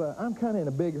Bob, I'm kind of in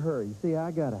a big hurry. You see,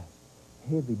 I got a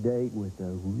heavy date with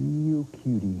a real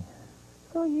cutie.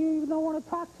 So you don't want to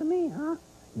talk to me, huh?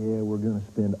 Yeah, we're going to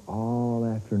spend all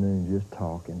afternoon just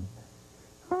talking.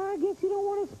 I guess you don't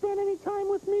want to spend any time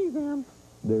with me, then.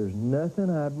 There's nothing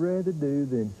I'd rather do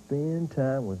than spend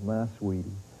time with my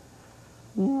sweetie.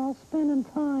 Yeah, spending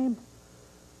time.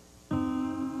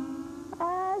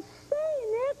 Say,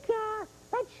 Nick,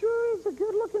 that sure is a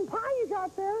good-looking pie you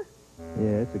got there.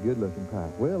 Yeah, it's a good-looking pie.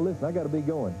 Well, listen, I got to be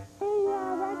going. Hey,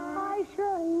 that pie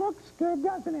sure looks good,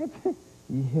 doesn't it?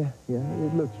 Yeah,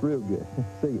 it looks real good.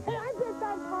 See you. Hey, I bet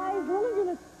that pie is really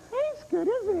going to taste good,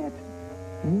 isn't it?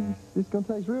 Yeah, it's going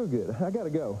to taste real good. I got to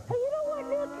go. Hey, you know what,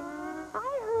 Nick?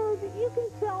 I heard that you can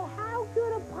tell how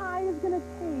good a pie is going to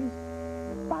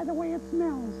taste by the way it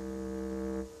smells.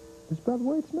 Just by the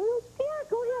way it smells? Yeah,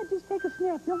 go ahead. Just take a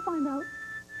sniff. You'll find out.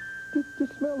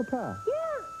 Just smell the pie.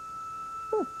 Yeah.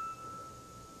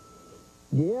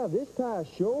 Yeah, this pie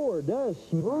sure does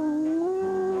Johnny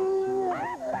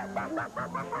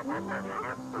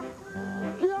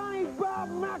Bob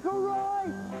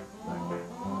McElroy!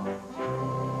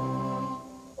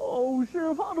 Oh,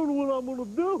 Sheriff, I don't know what I'm going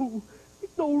to do. He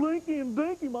stole Inky and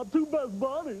Dinky, my two best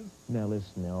buddies. Now,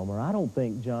 listen, Elmer, I don't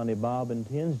think Johnny Bob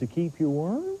intends to keep your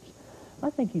worms. I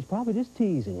think he's probably just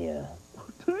teasing you.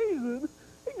 Teasing?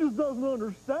 He just doesn't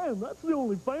understand. That's the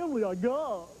only family I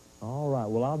got. All right,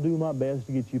 well, I'll do my best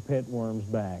to get you pet worms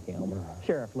back, Elmer.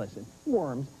 Sheriff, listen.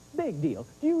 Worms, big deal.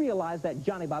 Do you realize that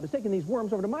Johnny Bob has taken these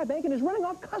worms over to my bank and is running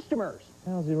off customers?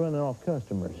 How's he running off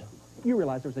customers? You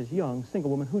realize there's this young single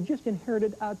woman who just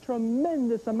inherited a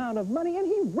tremendous amount of money, and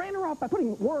he ran her off by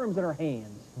putting worms in her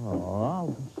hands. Oh,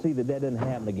 I'll see that doesn't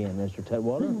happen again, Mr.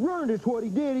 Tedwater. He ruined it's what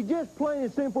he did. He just plain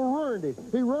and simple ruined it.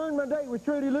 He ruined my date with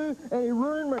Trudy Lou, and he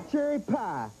ruined my cherry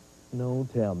pie. No,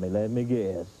 tell me. Let me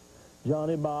guess.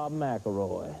 Johnny Bob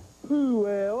McElroy. Who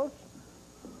else?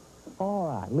 All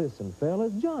right, listen,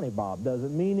 fellas. Johnny Bob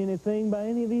doesn't mean anything by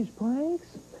any of these pranks.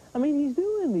 I mean, he's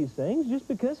doing these things just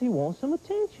because he wants some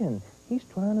attention. He's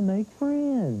trying to make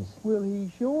friends. Well,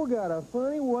 he sure got a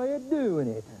funny way of doing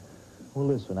it. Well,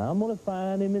 listen, I'm going to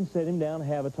find him and sit him down and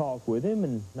have a talk with him,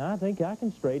 and I think I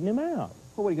can straighten him out.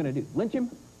 Well, what are you going to do, lynch him?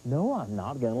 No, I'm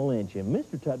not going to lynch him.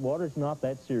 Mr. Tutwater, it's not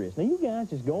that serious. Now, you guys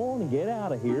just go on and get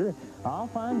out of here. I'll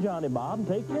find Johnny Bob and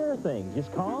take care of things.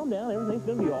 Just calm down. Everything's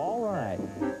going to be all right.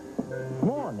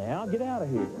 Come on now, get out of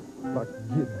here. I could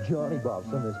give Johnny Bob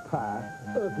some of this pie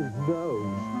up his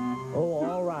nose. Oh,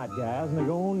 all right, guys. Now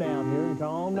go on down here and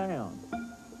calm down.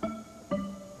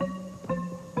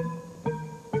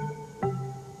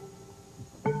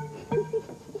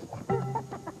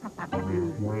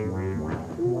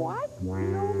 What?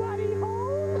 Nobody home?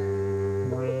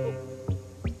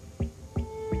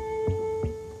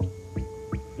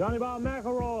 Johnny Bob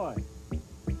McElroy.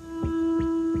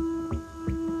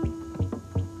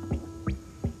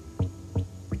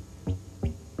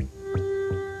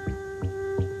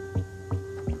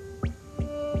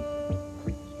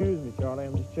 Excuse me, Charlie.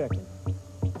 I'm just checking.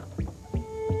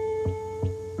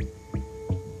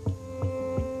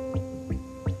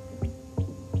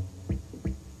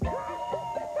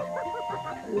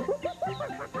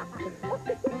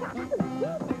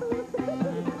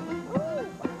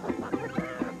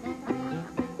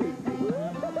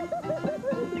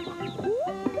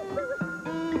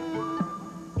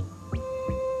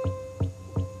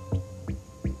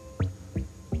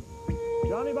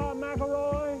 Johnny Bob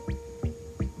McElroy.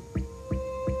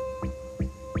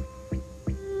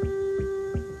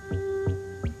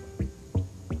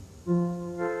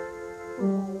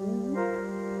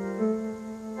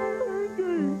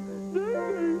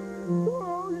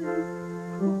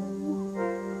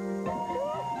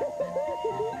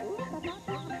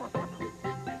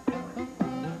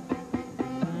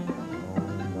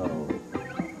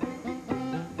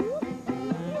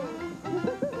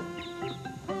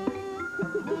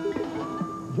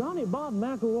 Johnny Bob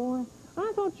McElroy,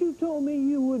 I thought you told me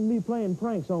you wouldn't be playing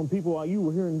pranks on people while you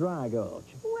were here in Dry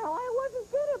Gulch. Well, I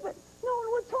wasn't good at it. No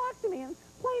one would talk to me, and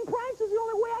playing pranks is the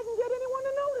only way I can get anyone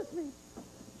to notice me.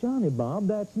 Johnny Bob,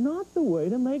 that's not the way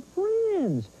to make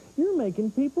friends. You're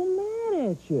making people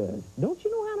mad at you. Don't you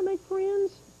know how to make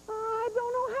friends? I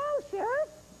don't know how, Sheriff.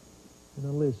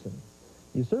 Now listen,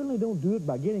 you certainly don't do it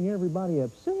by getting everybody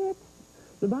upset.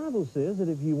 The Bible says that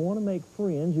if you want to make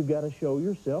friends, you've got to show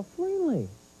yourself friendly.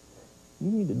 You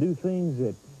need to do things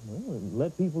that, well,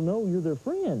 let people know you're their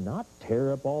friend, not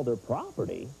tear up all their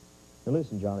property. Now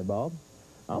listen, Johnny Bob,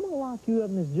 I'm going to lock you up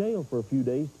in this jail for a few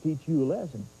days to teach you a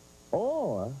lesson.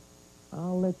 Or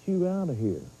I'll let you out of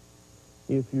here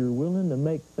if you're willing to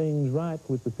make things right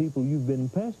with the people you've been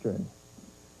pestering.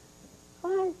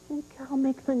 I think I'll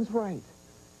make things right.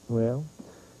 Well,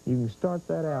 you can start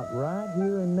that out right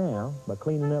here and now by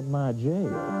cleaning up my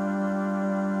jail.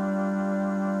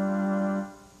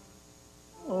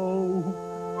 Oh,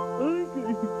 Dinky, I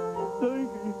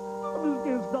just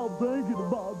can't stop thinking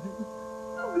about you.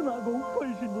 How can I go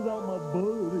fishing without my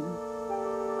buddy?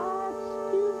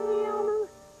 Excuse me, Elmer.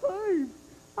 Hey,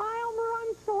 Elmer,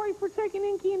 I'm sorry for taking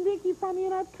Inky and Dinky from you,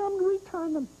 and I've come to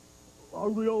return them. are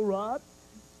we all right?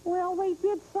 Well, they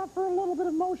did suffer a little bit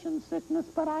of motion sickness,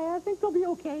 but I think they'll be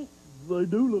okay. They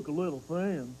do look a little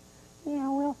thin. Yeah,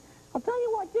 well, I'll tell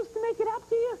you what, just to make it up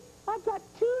to you, I've got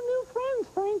 2 new friends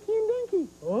for Inky and Dinky.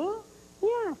 Huh?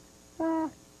 Yeah,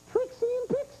 Trixie and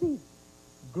Pixie.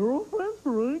 Girlfriends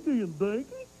for Inky and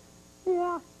Dinky?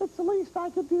 Yeah, that's the least I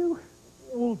could do.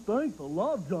 Well, thanks a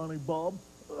lot, Johnny Bob.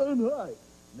 And hey,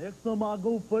 next time I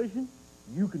go fishing,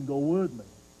 you can go with me.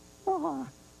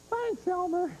 Thanks,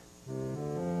 Elmer.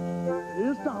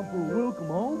 It's time for a welcome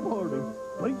home party.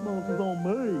 Pink Monkey's on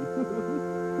me.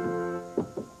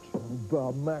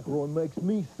 Bob McElroy makes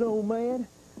me so mad.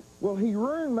 Well, he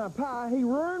ruined my pie. He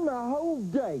ruined my whole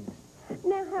date.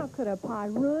 Now, how could a pie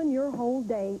ruin your whole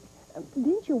date?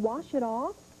 Didn't you wash it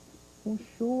off? Well,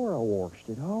 sure I washed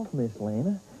it off, Miss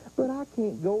Lana. But I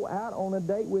can't go out on a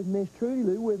date with Miss Trudy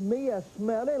Lou with me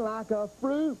a-smelling like a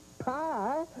fruit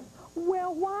pie.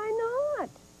 Well, why not?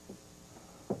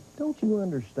 Don't you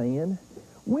understand?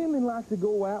 Women like to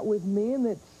go out with men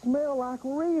that smell like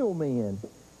real men.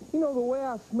 You know, the way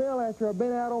I smell after I've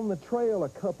been out on the trail a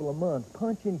couple of months,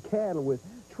 punching cattle with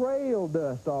trail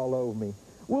dust all over me.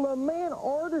 Well, a man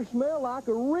ought to smell like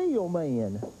a real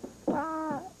man.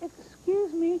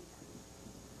 Excuse me.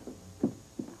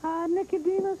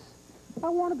 Nicodemus, I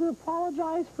wanted to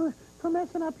apologize for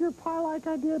messing up your pie like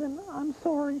I did, and I'm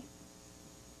sorry.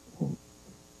 Well,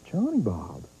 Johnny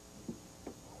Bob,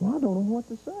 well, I don't know what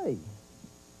to say.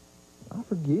 I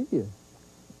forgive you.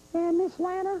 And Miss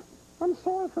Lana, I'm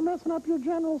sorry for messing up your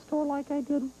general store like I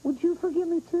did. Would you forgive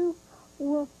me, too?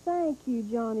 Well, thank you,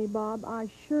 Johnny Bob. I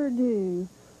sure do.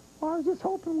 Well, I was just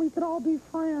hoping we could all be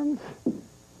friends.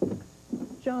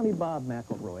 Johnny Bob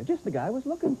McElroy, just the guy I was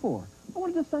looking for. I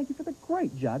wanted to thank you for the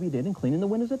great job you did in cleaning the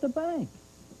windows at the bank.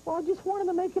 Well, I just wanted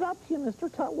to make it up to you, Mr.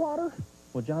 Tutwater.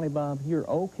 Well, Johnny Bob, you're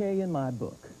okay in my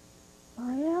book.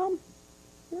 I am?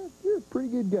 Yeah, you're a pretty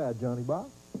good guy, Johnny Bob.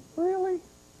 Really?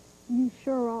 You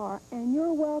sure are, and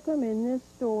you're welcome in this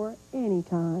store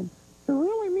anytime. You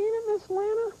really mean it, Miss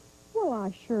Lana? Well,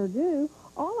 I sure do.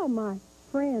 All of my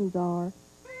friends are.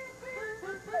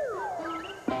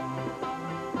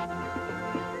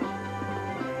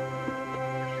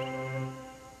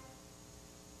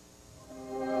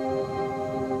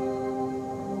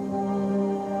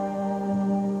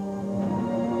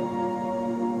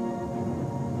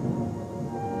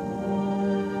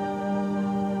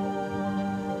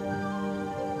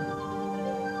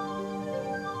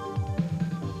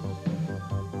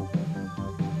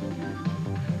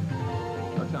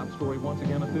 Once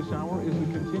again at this hour is the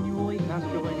continually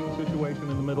escalating situation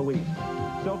in the Middle East.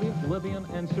 Soviet, Libyan,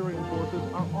 and Syrian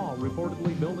forces are all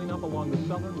reportedly building up along the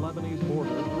southern Lebanese border,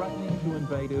 threatening to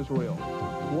invade Israel.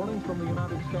 Warnings from the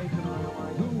United States and our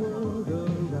allies. The world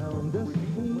around us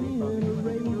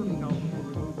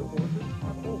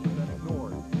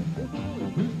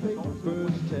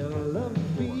newspapers tell of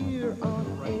fear on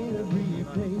every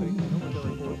page.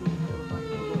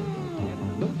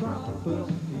 The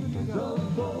prophecies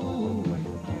of old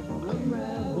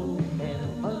unravel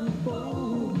and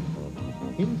unfold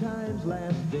in time's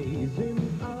last days in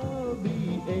of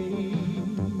the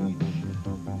age.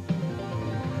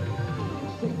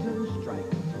 Satan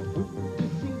strikes with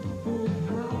deceitful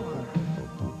power,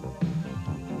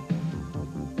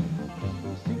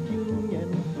 seeking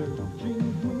and searching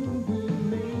whom he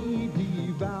may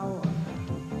devour.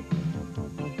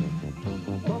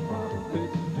 The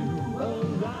prophets do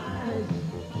arise,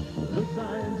 the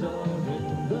signs are in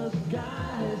the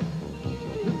skies,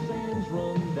 the sands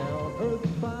run down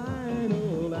earth's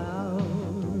final hour.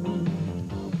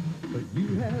 But you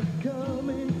have come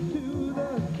into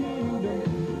the kingdom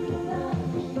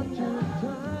for such a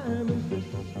time as this,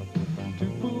 to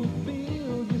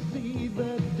fulfill, you see,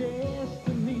 the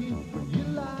destiny for your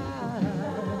life.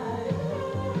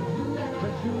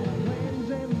 Special plans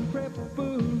and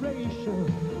preparation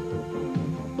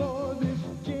for this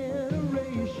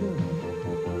generation.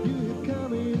 You have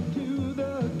come into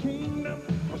the kingdom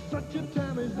for such a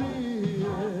time as this.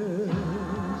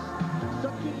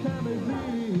 Such a time as this.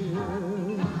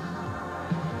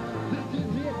 This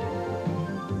is it.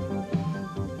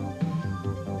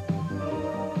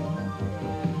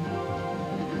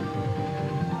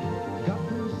 God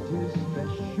placed his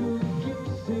special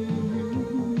gifts in you.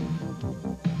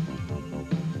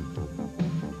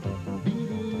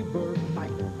 Believer,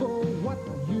 fight for what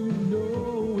you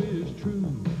know is true.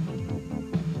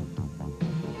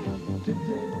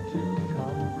 Tempted to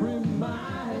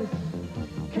compromise,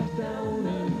 cast down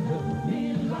enemy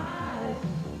lies,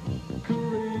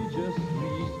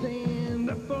 courageously stand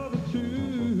up for the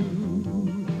truth.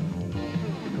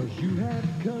 'Cause you have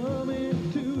come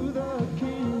into the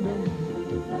kingdom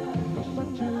for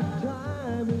such a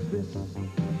time as this,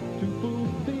 to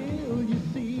fulfill, you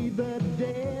see, the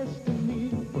destiny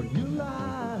for your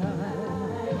life.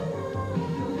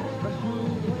 Special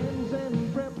plans and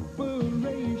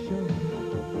preparation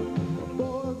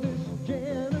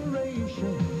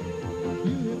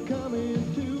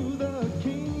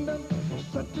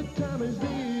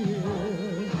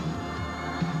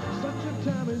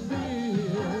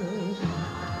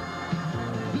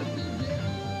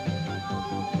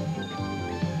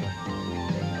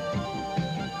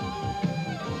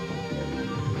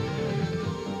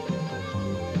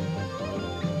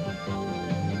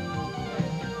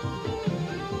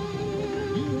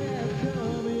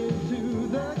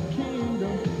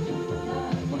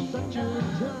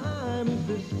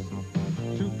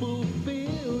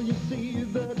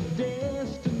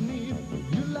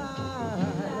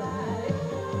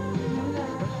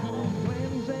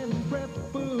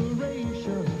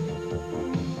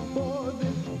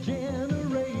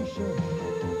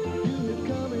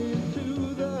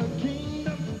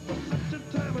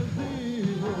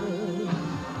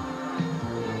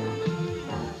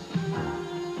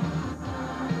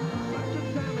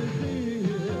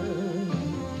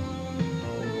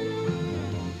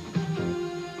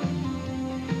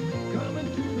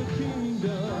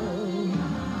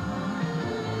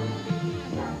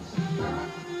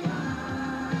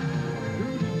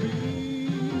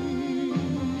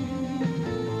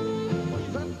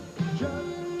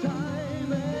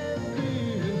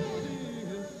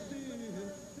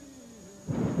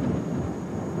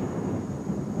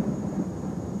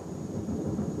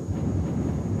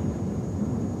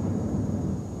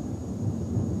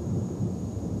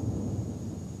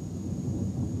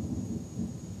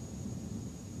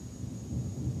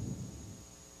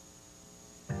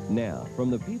Now, from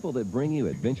the people that bring you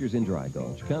Adventures in Dry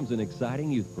Gulch comes an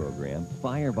exciting youth program,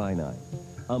 Fire by Night,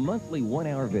 a monthly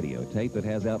one-hour videotape that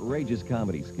has outrageous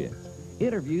comedy skits,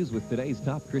 interviews with today's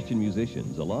top Christian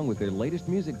musicians along with their latest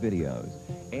music videos,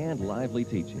 and lively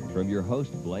teaching from your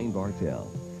host, Blaine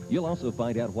Bartell. You'll also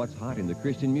find out what's hot in the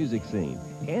Christian music scene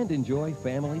and enjoy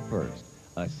Family First,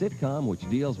 a sitcom which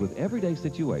deals with everyday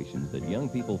situations that young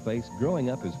people face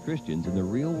growing up as Christians in the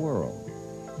real world.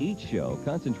 Each show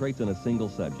concentrates on a single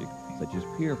subject, such as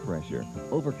peer pressure,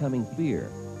 overcoming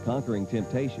fear, conquering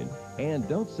temptation, and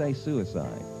don't say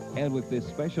suicide. And with this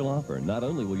special offer, not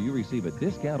only will you receive a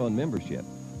discount on membership,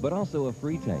 but also a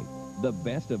free tape, The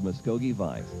Best of Muskogee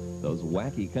Vice, those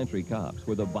wacky country cops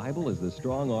where the Bible is the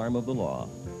strong arm of the law.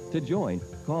 To join,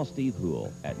 call Steve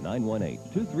Hoole at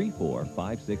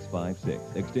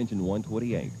 918-234-5656, extension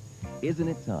 128. Isn't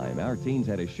it time our teens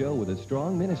had a show with a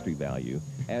strong ministry value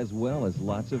as well as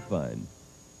lots of fun?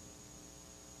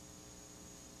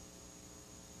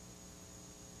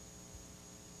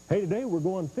 Hey, today we're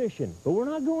going fishing, but we're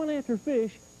not going after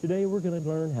fish. Today we're going to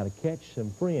learn how to catch some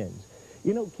friends.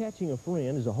 You know, catching a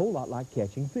friend is a whole lot like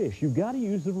catching fish. You've got to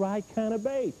use the right kind of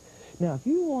bait. Now, if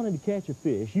you wanted to catch a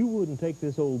fish, you wouldn't take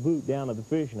this old boot down to the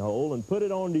fishing hole and put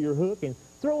it onto your hook and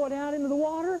throw it out into the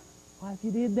water. Why, if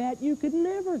you did that, you could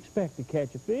never expect to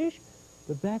catch a fish.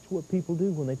 But that's what people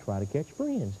do when they try to catch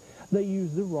friends. They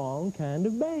use the wrong kind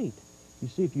of bait. You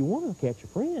see, if you want to catch a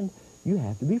friend, you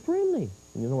have to be friendly.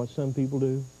 And you know what some people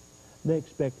do? They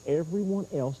expect everyone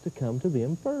else to come to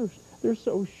them first. They're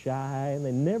so shy, and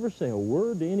they never say a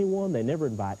word to anyone. They never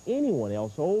invite anyone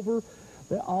else over.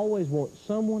 They always want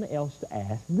someone else to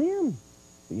ask them.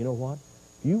 But you know what?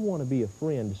 If you want to be a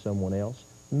friend to someone else,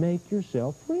 make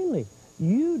yourself friendly.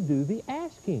 You do the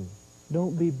asking.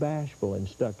 Don't be bashful and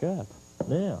stuck up.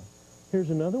 Now,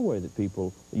 here's another way that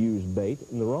people use bait,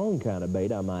 and the wrong kind of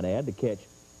bait, I might add, to catch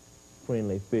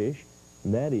friendly fish,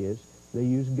 and that is they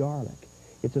use garlic.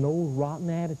 It's an old rotten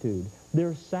attitude.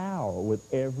 They're sour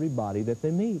with everybody that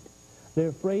they meet. They're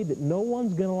afraid that no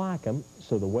one's going to like them,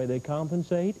 so the way they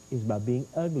compensate is by being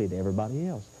ugly to everybody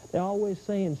else. They're always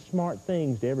saying smart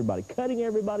things to everybody, cutting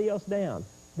everybody else down.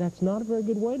 That's not a very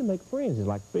good way to make friends. It's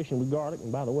like fishing with garlic,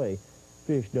 and by the way,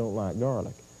 fish don't like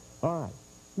garlic. All right,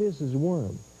 this is a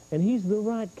worm, and he's the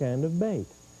right kind of bait.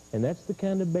 And that's the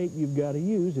kind of bait you've got to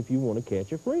use if you want to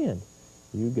catch a friend.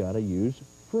 You've got to use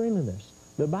friendliness.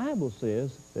 The Bible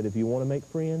says that if you want to make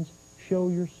friends, show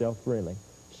yourself friendly.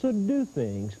 So do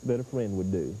things that a friend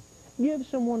would do. Give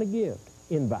someone a gift.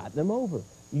 Invite them over.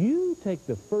 You take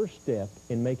the first step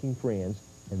in making friends,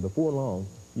 and before long,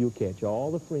 you'll catch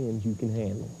all the friends you can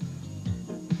handle.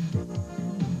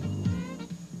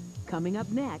 Coming up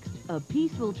next, a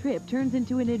peaceful trip turns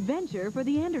into an adventure for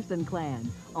the Anderson clan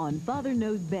on Father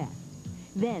Knows Best.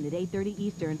 Then at 8:30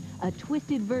 Eastern, a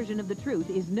twisted version of the truth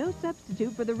is no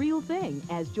substitute for the real thing,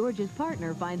 as George's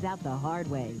partner finds out the hard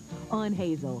way. On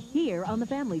Hazel, here on the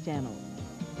Family Channel.